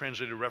ESV has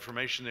translated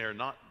Reformation there,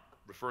 not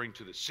referring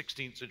to the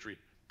 16th century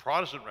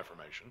Protestant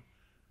Reformation,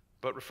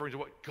 but referring to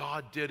what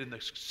God did in the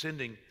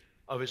sending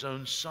of his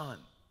own Son.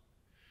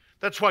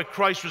 That's why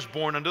Christ was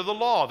born under the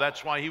law.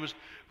 That's why he was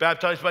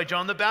baptized by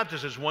John the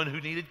Baptist as one who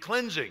needed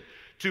cleansing,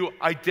 to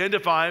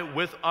identify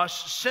with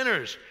us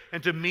sinners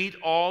and to meet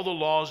all the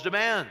law's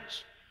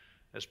demands.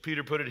 As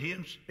Peter put it,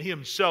 he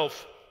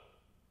himself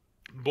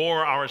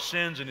bore our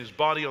sins in his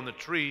body on the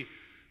tree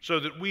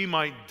so that we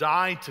might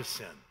die to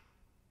sin,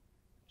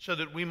 so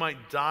that we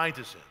might die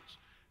to sins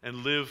and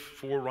live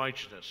for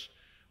righteousness.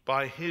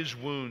 By his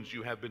wounds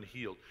you have been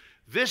healed.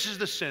 This is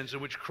the sense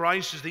in which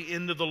Christ is the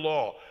end of the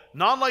law,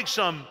 not like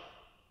some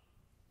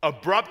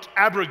abrupt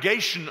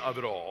abrogation of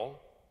it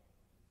all,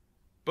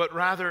 but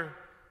rather,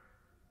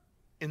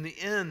 in the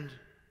end,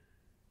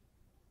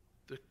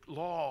 the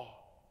law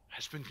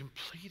has been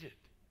completed.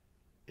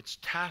 Its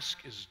task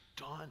is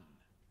done.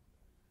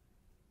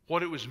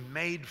 What it was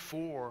made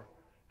for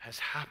has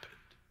happened.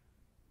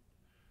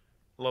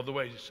 I love the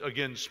way,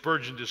 again,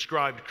 Spurgeon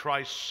described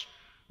Christ's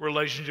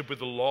relationship with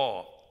the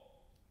law.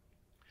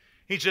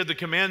 He said, the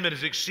commandment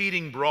is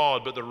exceeding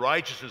broad, but the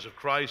righteousness of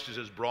Christ is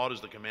as broad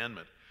as the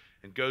commandment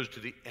and goes to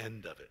the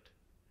end of it.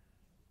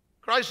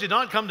 Christ did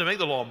not come to make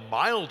the law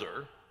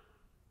milder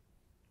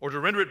or to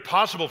render it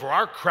possible for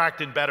our cracked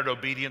and battered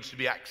obedience to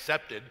be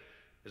accepted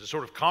as a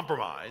sort of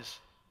compromise.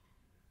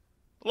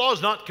 The law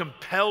is not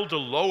compelled to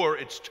lower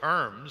its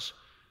terms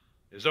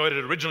as though it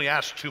had originally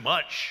asked too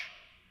much.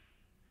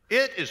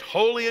 It is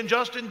holy and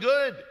just and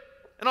good,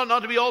 and ought not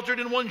to be altered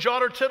in one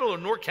jot or tittle,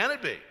 nor can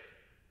it be.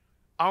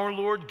 Our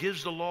Lord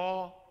gives the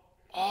law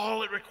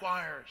all it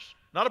requires,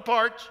 not a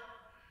part,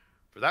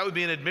 for that would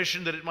be an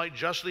admission that it might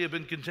justly have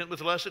been content with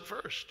less at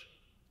first.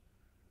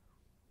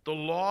 The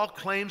law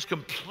claims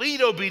complete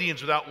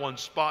obedience without one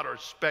spot or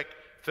speck,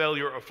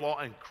 failure or flaw,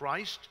 and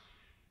Christ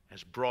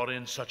has brought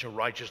in such a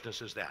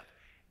righteousness as that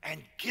and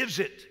gives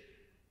it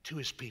to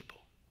his people.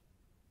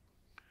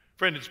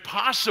 Friend, it's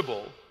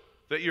possible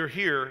that you're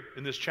here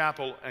in this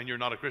chapel and you're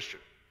not a Christian.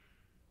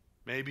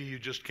 Maybe you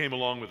just came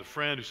along with a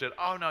friend who said,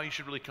 oh, no, you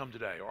should really come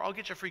today, or I'll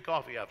get you a free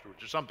coffee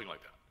afterwards, or something like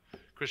that.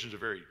 Christians are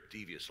very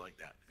devious like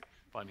that,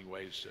 finding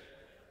ways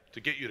to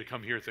get you to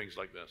come hear things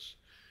like this.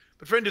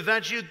 But friend, if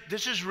that's you,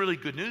 this is really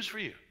good news for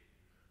you.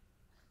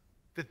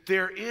 That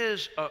there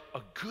is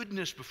a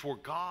goodness before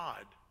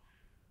God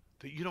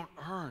that you don't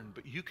earn,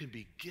 but you can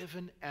be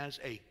given as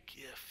a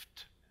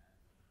gift.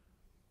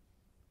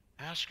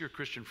 Ask your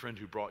Christian friend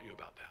who brought you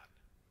about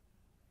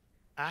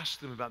that. Ask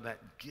them about that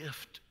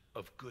gift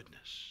of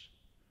goodness.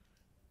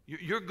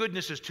 Your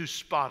goodness is too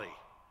spotty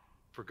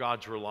for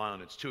God to rely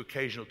on. It's too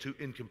occasional, too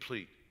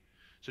incomplete.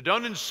 So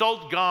don't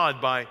insult God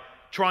by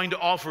trying to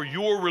offer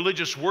your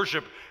religious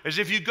worship as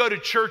if you go to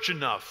church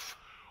enough,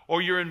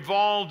 or you're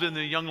involved in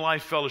the Young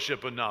Life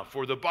Fellowship enough,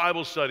 or the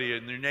Bible study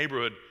in your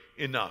neighborhood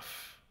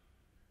enough.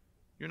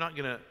 You're not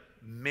going to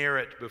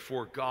merit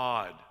before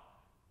God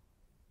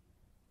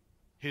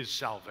his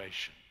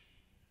salvation.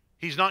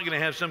 He's not going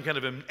to have some kind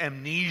of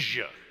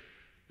amnesia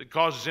that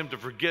causes him to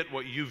forget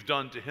what you've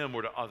done to him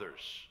or to others.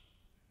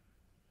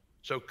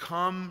 So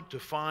come to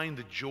find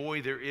the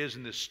joy there is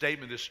in this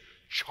statement, this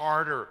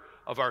charter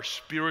of our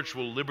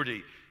spiritual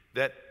liberty,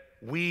 that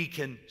we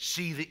can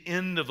see the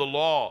end of the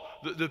law.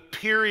 The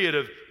period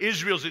of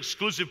Israel's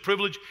exclusive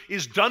privilege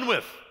is done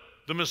with,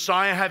 the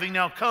Messiah having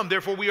now come.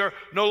 Therefore, we are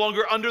no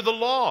longer under the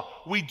law.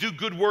 We do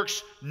good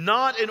works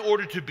not in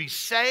order to be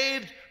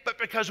saved, but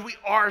because we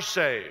are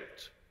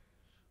saved.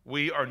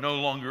 We are no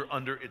longer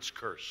under its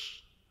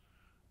curse.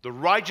 The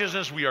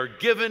righteousness we are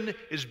given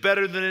is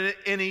better than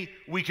any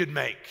we could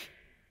make.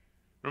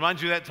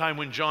 Reminds me of that time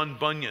when John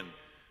Bunyan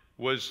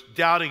was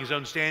doubting his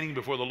own standing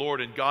before the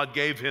Lord, and God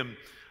gave him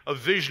a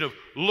vision of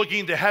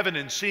looking to heaven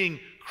and seeing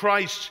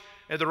Christ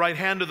at the right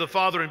hand of the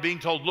Father and being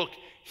told, look,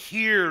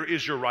 here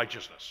is your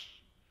righteousness.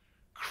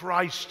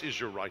 Christ is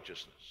your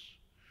righteousness.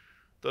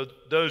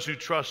 Those who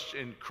trust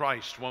in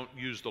Christ won't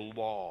use the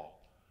law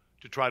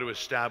to try to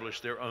establish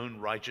their own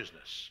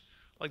righteousness,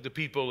 like the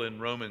people in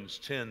Romans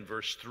 10,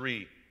 verse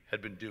 3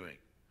 had been doing.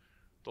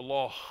 The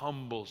law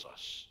humbles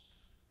us,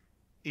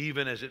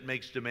 even as it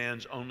makes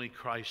demands only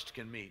Christ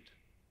can meet.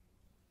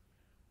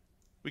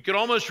 We could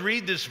almost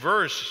read this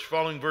verse,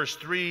 following verse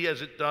 3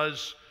 as it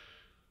does,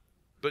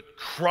 but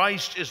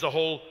Christ is the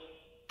whole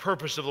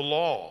purpose of the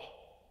law.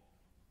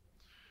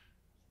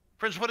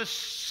 Friends, what a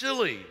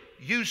silly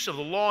use of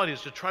the law it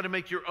is to try to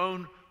make your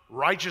own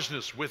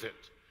righteousness with it.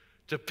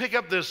 To pick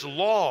up this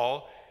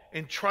law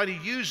and try to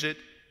use it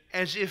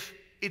as if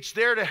it's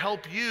there to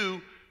help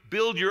you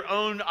build your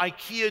own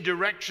IKEA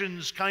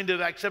directions kind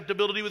of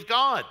acceptability with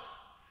God.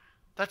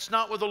 That's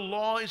not what the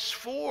law is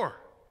for.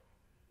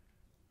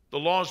 The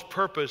law's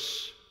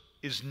purpose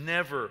is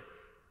never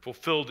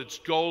fulfilled. Its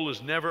goal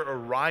is never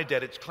arrived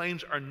at. Its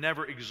claims are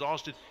never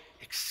exhausted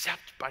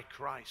except by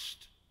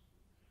Christ.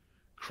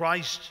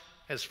 Christ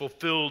has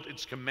fulfilled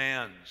its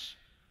commands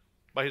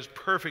by his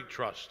perfect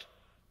trust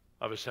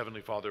of his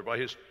heavenly Father, by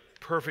his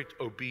perfect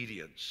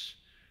obedience,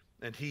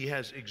 and he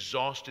has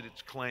exhausted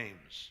its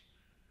claims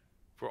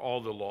for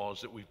all the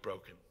laws that we've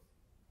broken.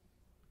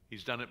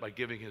 He's done it by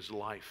giving his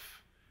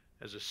life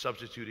as a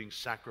substituting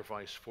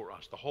sacrifice for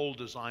us. The whole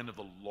design of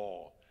the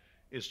law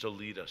is to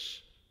lead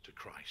us to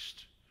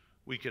Christ.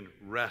 We can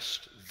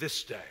rest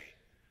this day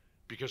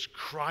because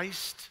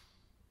Christ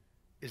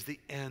is the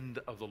end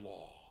of the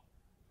law.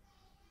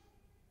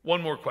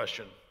 One more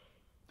question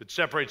that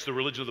separates the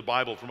religion of the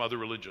Bible from other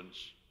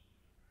religions.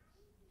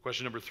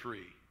 Question number 3.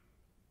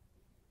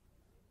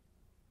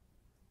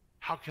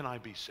 How can I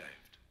be saved?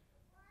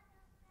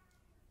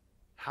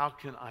 How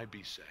can I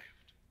be saved?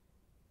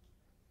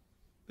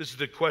 This is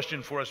the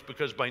question for us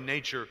because by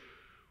nature,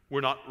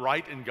 we're not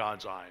right in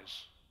God's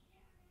eyes.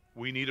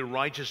 We need a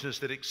righteousness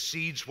that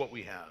exceeds what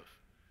we have.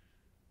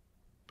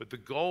 But the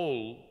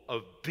goal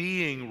of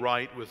being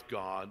right with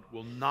God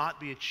will not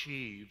be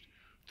achieved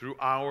through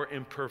our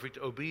imperfect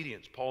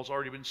obedience. Paul's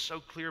already been so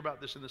clear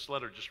about this in this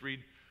letter. Just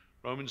read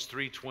Romans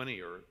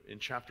 3:20 or in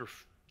chapter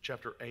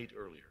 8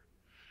 earlier.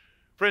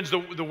 Friends,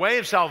 the way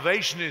of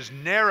salvation is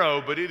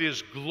narrow, but it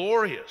is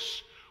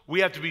glorious. We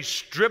have to be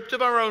stripped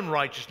of our own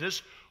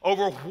righteousness,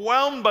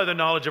 overwhelmed by the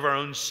knowledge of our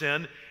own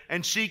sin,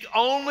 and seek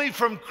only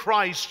from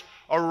Christ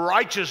a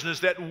righteousness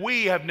that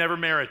we have never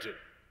merited.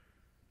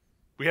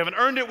 We haven't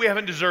earned it, we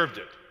haven't deserved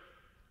it.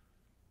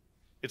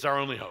 It's our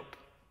only hope.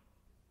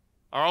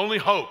 Our only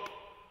hope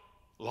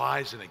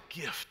lies in a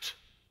gift.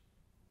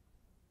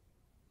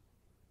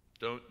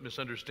 Don't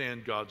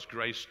misunderstand God's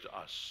grace to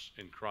us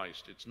in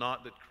Christ. It's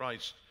not that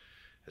Christ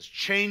has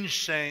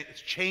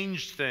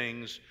changed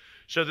things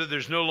so that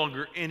there's no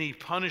longer any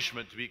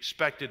punishment to be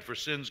expected for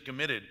sins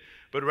committed,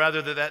 but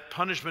rather that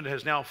punishment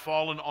has now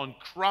fallen on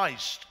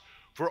Christ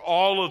for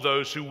all of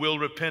those who will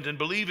repent and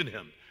believe in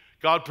him.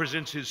 God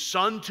presents his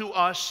Son to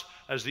us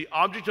as the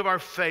object of our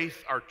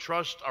faith, our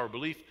trust, our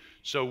belief,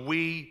 so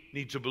we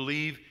need to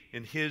believe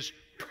in his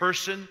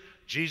person,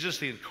 Jesus,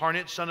 the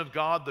incarnate Son of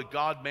God, the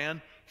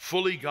God-man,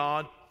 fully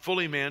God,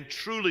 fully man,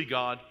 truly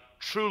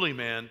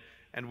man,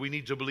 and we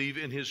need to believe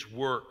in his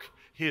work,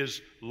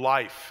 his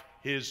life,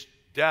 his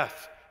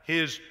death,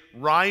 his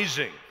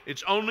rising.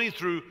 It's only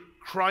through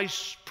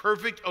Christ's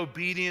perfect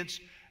obedience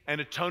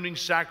and atoning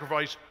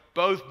sacrifice,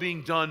 both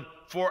being done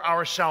for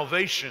our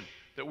salvation,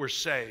 that we're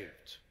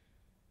saved.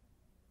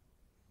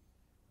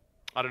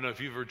 I don't know if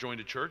you've ever joined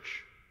a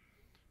church,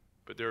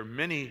 but there are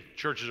many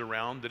churches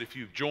around that if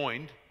you've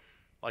joined,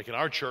 like in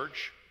our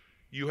church,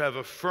 you have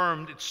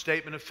affirmed its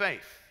statement of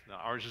faith. Now,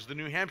 ours is the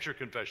New Hampshire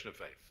Confession of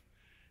Faith,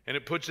 and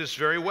it puts this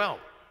very well.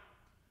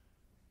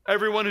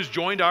 Everyone who's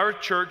joined our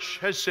church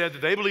has said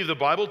that they believe the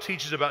Bible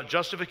teaches about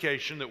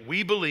justification, that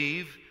we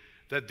believe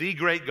that the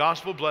great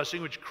gospel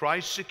blessing which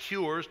Christ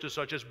secures to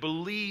such as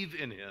believe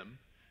in him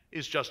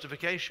is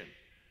justification.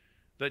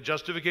 That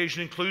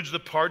justification includes the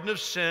pardon of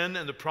sin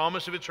and the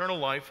promise of eternal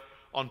life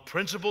on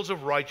principles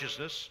of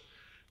righteousness,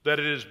 that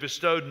it is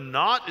bestowed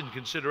not in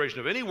consideration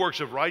of any works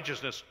of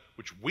righteousness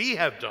which we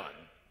have done,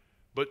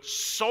 but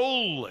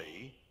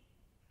solely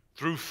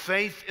through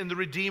faith in the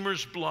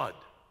Redeemer's blood,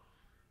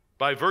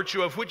 by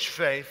virtue of which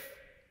faith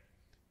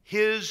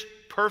his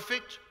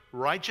perfect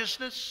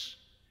righteousness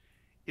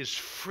is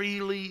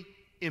freely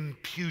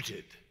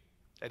imputed,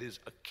 that is,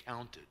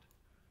 accounted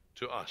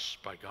to us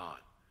by God,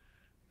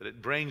 that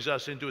it brings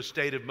us into a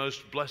state of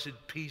most blessed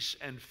peace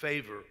and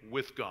favor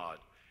with God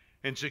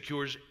and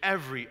secures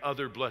every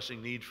other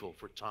blessing needful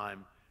for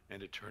time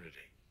and eternity.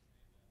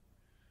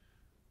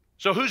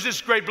 So who's this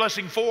great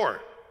blessing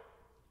for?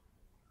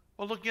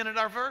 Well, look again at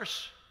our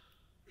verse.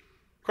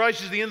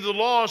 Christ is the end of the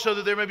law so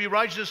that there may be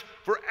righteousness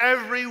for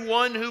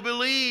everyone who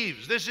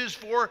believes. This is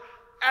for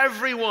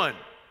everyone.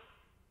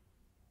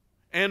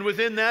 And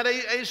within that,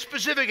 a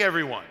specific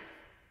everyone.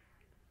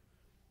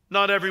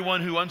 Not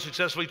everyone who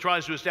unsuccessfully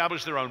tries to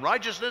establish their own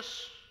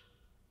righteousness.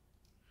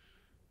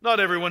 Not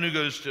everyone who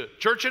goes to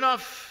church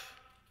enough.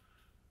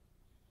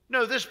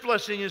 No, this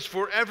blessing is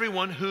for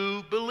everyone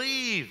who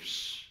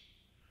believes.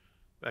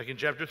 Back in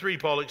chapter 3,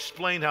 Paul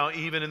explained how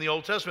even in the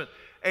Old Testament,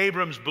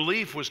 Abram's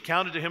belief was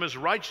counted to him as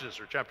righteousness,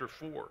 or chapter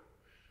 4.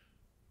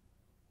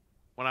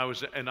 When I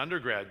was an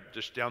undergrad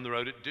just down the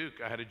road at Duke,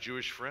 I had a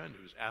Jewish friend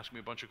who was asking me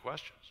a bunch of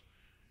questions.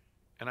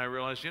 And I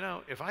realized,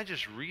 if I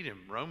just read him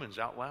Romans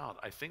out loud,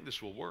 I think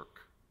this will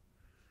work.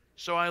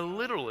 So I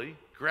literally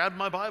grabbed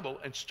my Bible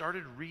and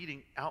started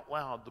reading out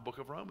loud the book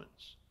of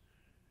Romans.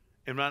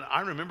 And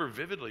I remember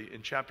vividly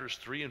in chapters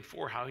 3 and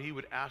 4 how he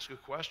would ask a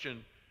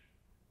question,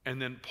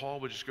 and then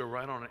Paul would just go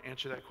right on and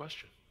answer that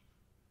question.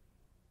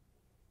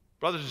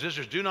 Brothers and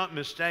sisters, do not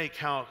mistake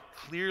how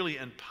clearly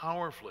and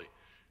powerfully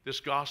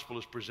this gospel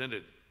is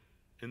presented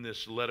in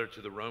this letter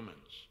to the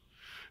Romans.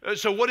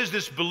 So what is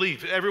this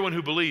belief? Everyone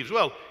who believes,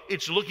 well,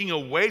 it's looking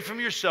away from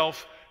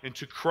yourself and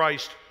to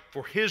Christ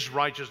for his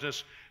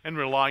righteousness and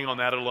relying on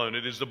that alone.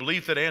 It is the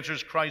belief that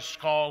answers Christ's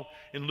call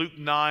in Luke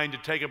 9 to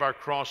take up our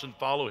cross and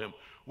follow him.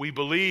 We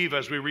believe,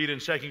 as we read in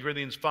 2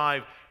 Corinthians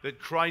 5, that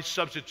Christ's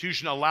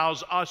substitution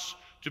allows us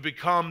to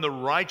become the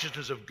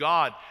righteousness of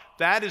God.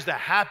 That is the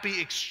happy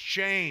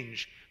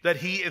exchange that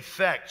he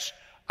effects.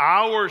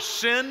 Our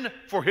sin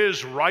for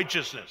his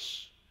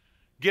righteousness,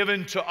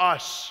 given to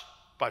us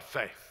by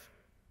faith.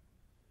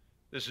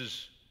 This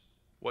is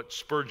what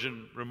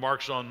Spurgeon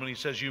remarks on when he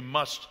says, you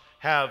must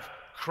have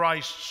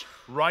Christ's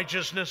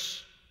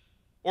righteousness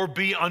or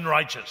be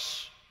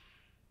unrighteous.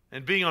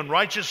 And being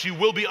unrighteous, you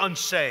will be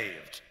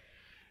unsaved.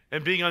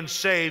 And being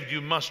unsaved,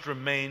 you must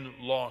remain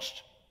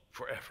lost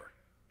forever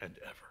and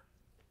ever.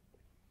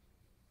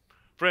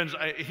 Friends,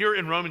 here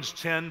in Romans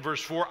 10,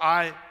 verse 4,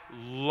 I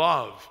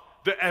love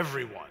the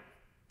everyone.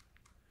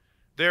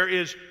 There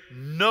is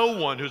no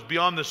one who's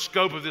beyond the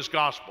scope of this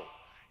gospel,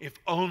 if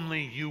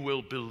only you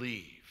will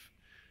believe.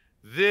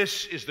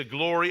 This is the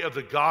glory of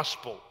the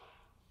gospel,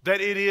 that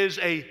it is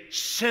a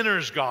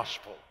sinner's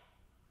gospel.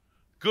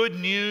 Good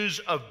news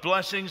of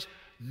blessings,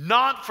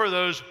 not for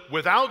those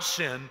without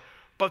sin,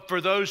 but for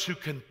those who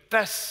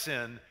confess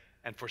sin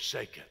and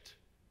forsake it.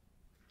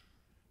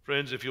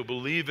 Friends, if you'll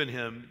believe in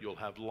him, you'll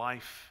have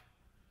life.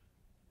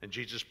 And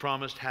Jesus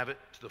promised, have it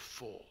to the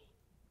full.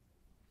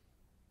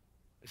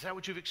 Is that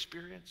what you've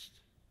experienced?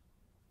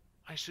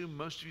 I assume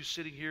most of you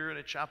sitting here in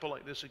a chapel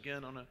like this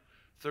again on a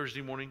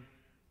Thursday morning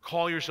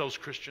call yourselves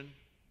Christian.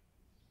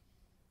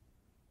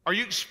 Are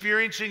you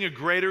experiencing a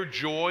greater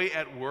joy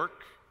at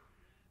work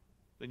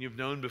than you've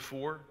known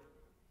before?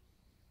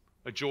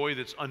 A joy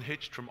that's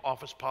unhitched from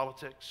office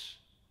politics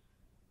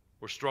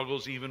or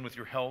struggles even with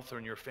your health or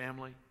in your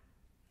family?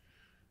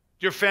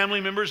 Do your family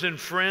members and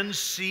friends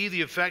see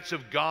the effects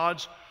of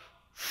God's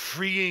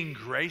freeing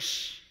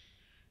grace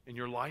in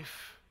your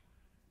life,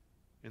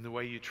 in the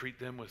way you treat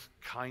them with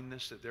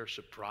kindness that they're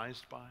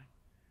surprised by?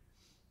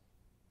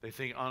 They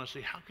think,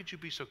 honestly, how could you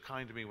be so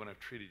kind to me when I've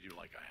treated you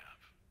like I have?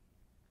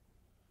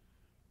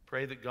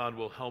 Pray that God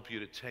will help you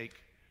to take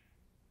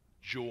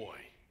joy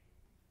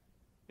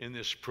in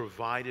this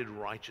provided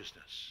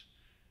righteousness,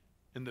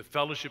 in the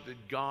fellowship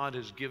that God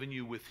has given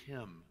you with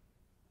him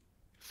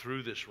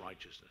through this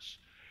righteousness.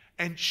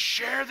 And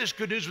share this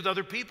good news with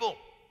other people.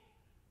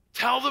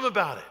 Tell them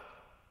about it.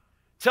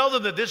 Tell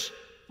them that this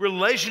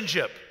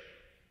relationship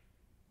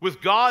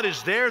with God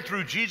is there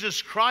through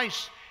Jesus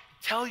Christ.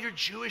 Tell your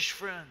Jewish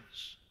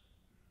friends.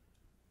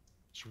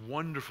 It's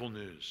wonderful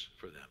news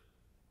for them.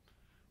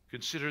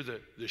 Consider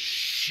the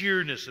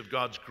sheerness of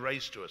God's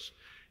grace to us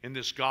in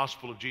this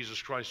gospel of Jesus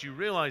Christ. You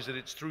realize that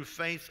it's through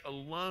faith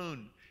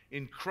alone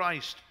in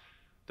Christ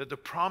that the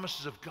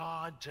promises of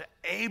God to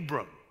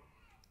Abram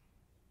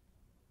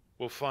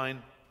will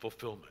find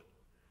fulfillment.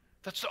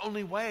 That's the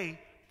only way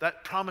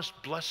that promised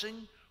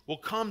blessing will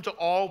come to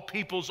all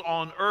peoples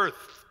on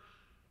earth,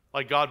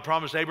 like God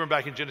promised Abram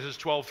back in Genesis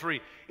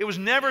 12:3. It was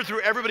never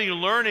through everybody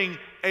learning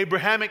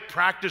Abrahamic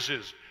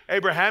practices,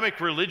 Abrahamic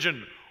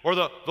religion, or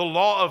the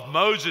law of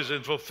Moses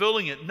and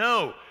fulfilling it.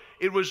 No,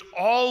 it was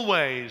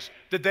always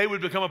that they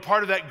would become a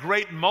part of that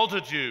great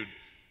multitude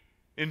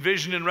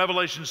envisioned in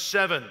Revelation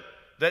 7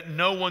 that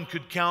no one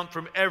could count,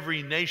 from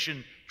every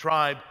nation,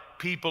 tribe,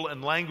 people,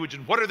 and language.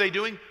 And what are they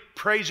doing?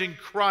 Praising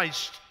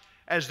Christ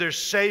as their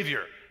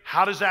Savior.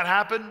 How does that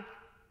happen?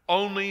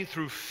 Only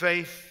through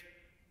faith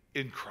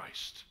in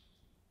Christ.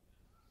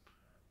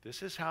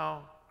 This is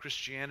how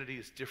Christianity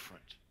is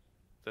different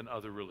than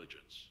other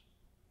religions.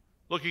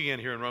 Look again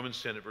here in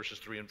Romans 10 at verses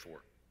 3 and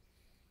 4.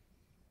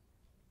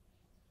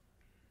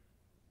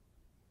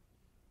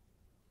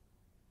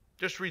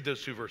 Just read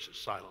those two verses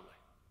silently.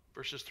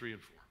 Verses 3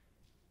 and 4.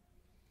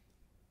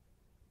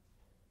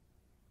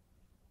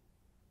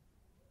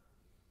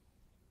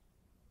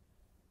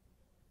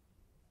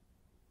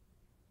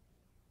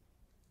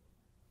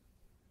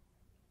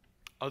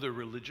 Other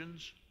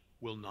religions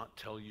will not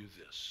tell you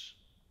this.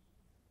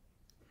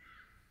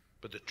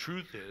 But the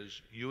truth is,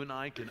 you and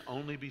I can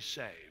only be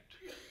saved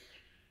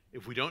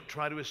if we don't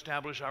try to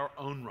establish our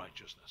own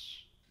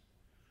righteousness,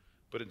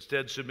 but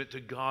instead submit to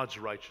God's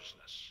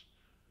righteousness.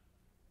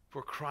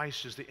 For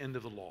Christ is the end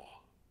of the law,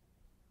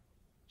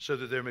 so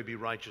that there may be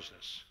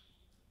righteousness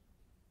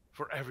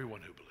for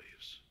everyone who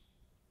believes.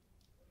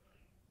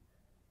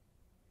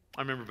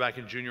 I remember back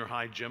in junior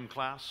high gym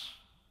class,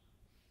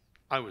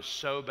 I was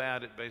so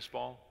bad at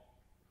baseball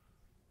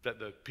that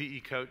the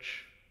PE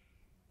coach,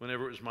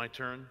 whenever it was my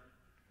turn,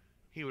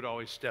 he would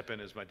always step in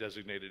as my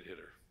designated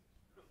hitter.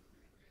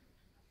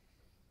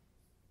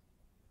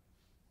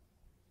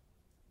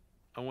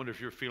 I wonder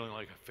if you're feeling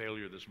like a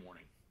failure this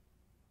morning.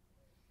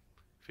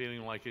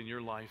 Feeling like in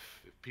your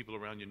life, if people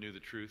around you knew the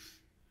truth,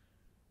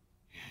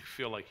 you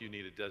feel like you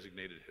need a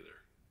designated hitter.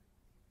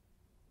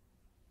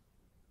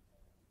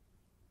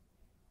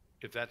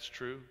 If that's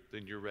true,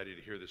 then you're ready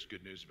to hear this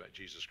good news about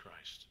Jesus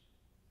Christ.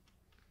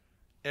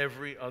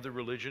 Every other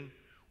religion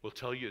will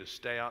tell you to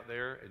stay out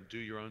there and do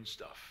your own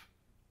stuff.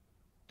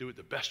 Do it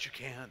the best you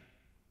can.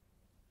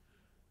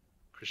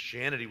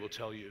 Christianity will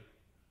tell you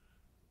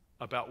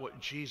about what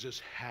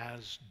Jesus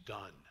has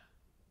done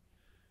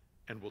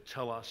and will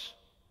tell us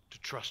to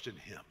trust in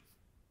him.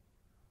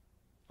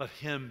 Let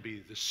him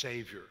be the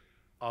Savior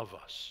of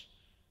us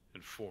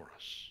and for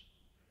us.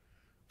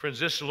 Friends,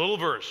 this little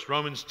verse,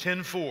 Romans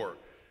 10:4,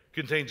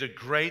 contains a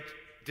great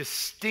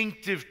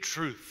distinctive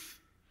truth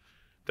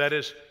that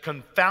is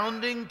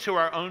confounding to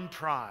our own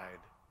pride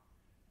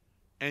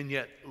and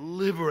yet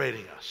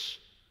liberating us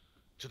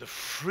to the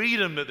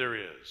freedom that there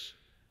is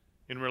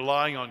in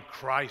relying on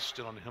Christ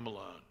and on him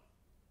alone.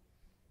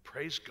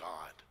 Praise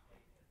God.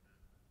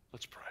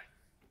 Let's pray.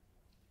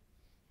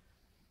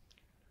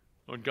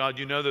 Lord God,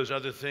 you know those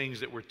other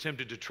things that we're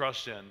tempted to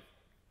trust in,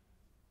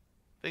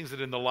 things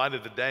that in the light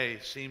of the day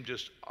seem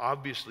just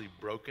obviously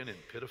broken and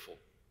pitiful.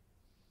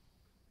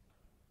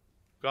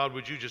 God,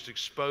 would you just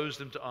expose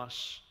them to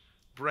us?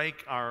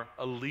 Break our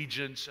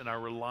allegiance and our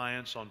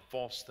reliance on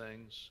false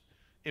things,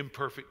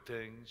 imperfect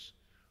things,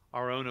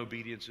 our own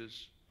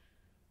obediences.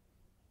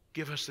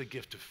 Give us the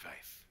gift of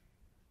faith.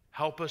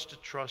 Help us to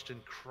trust in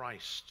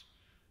Christ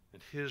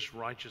and his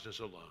righteousness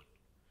alone.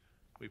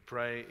 We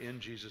pray in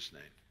Jesus'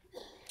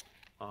 name.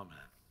 Amen.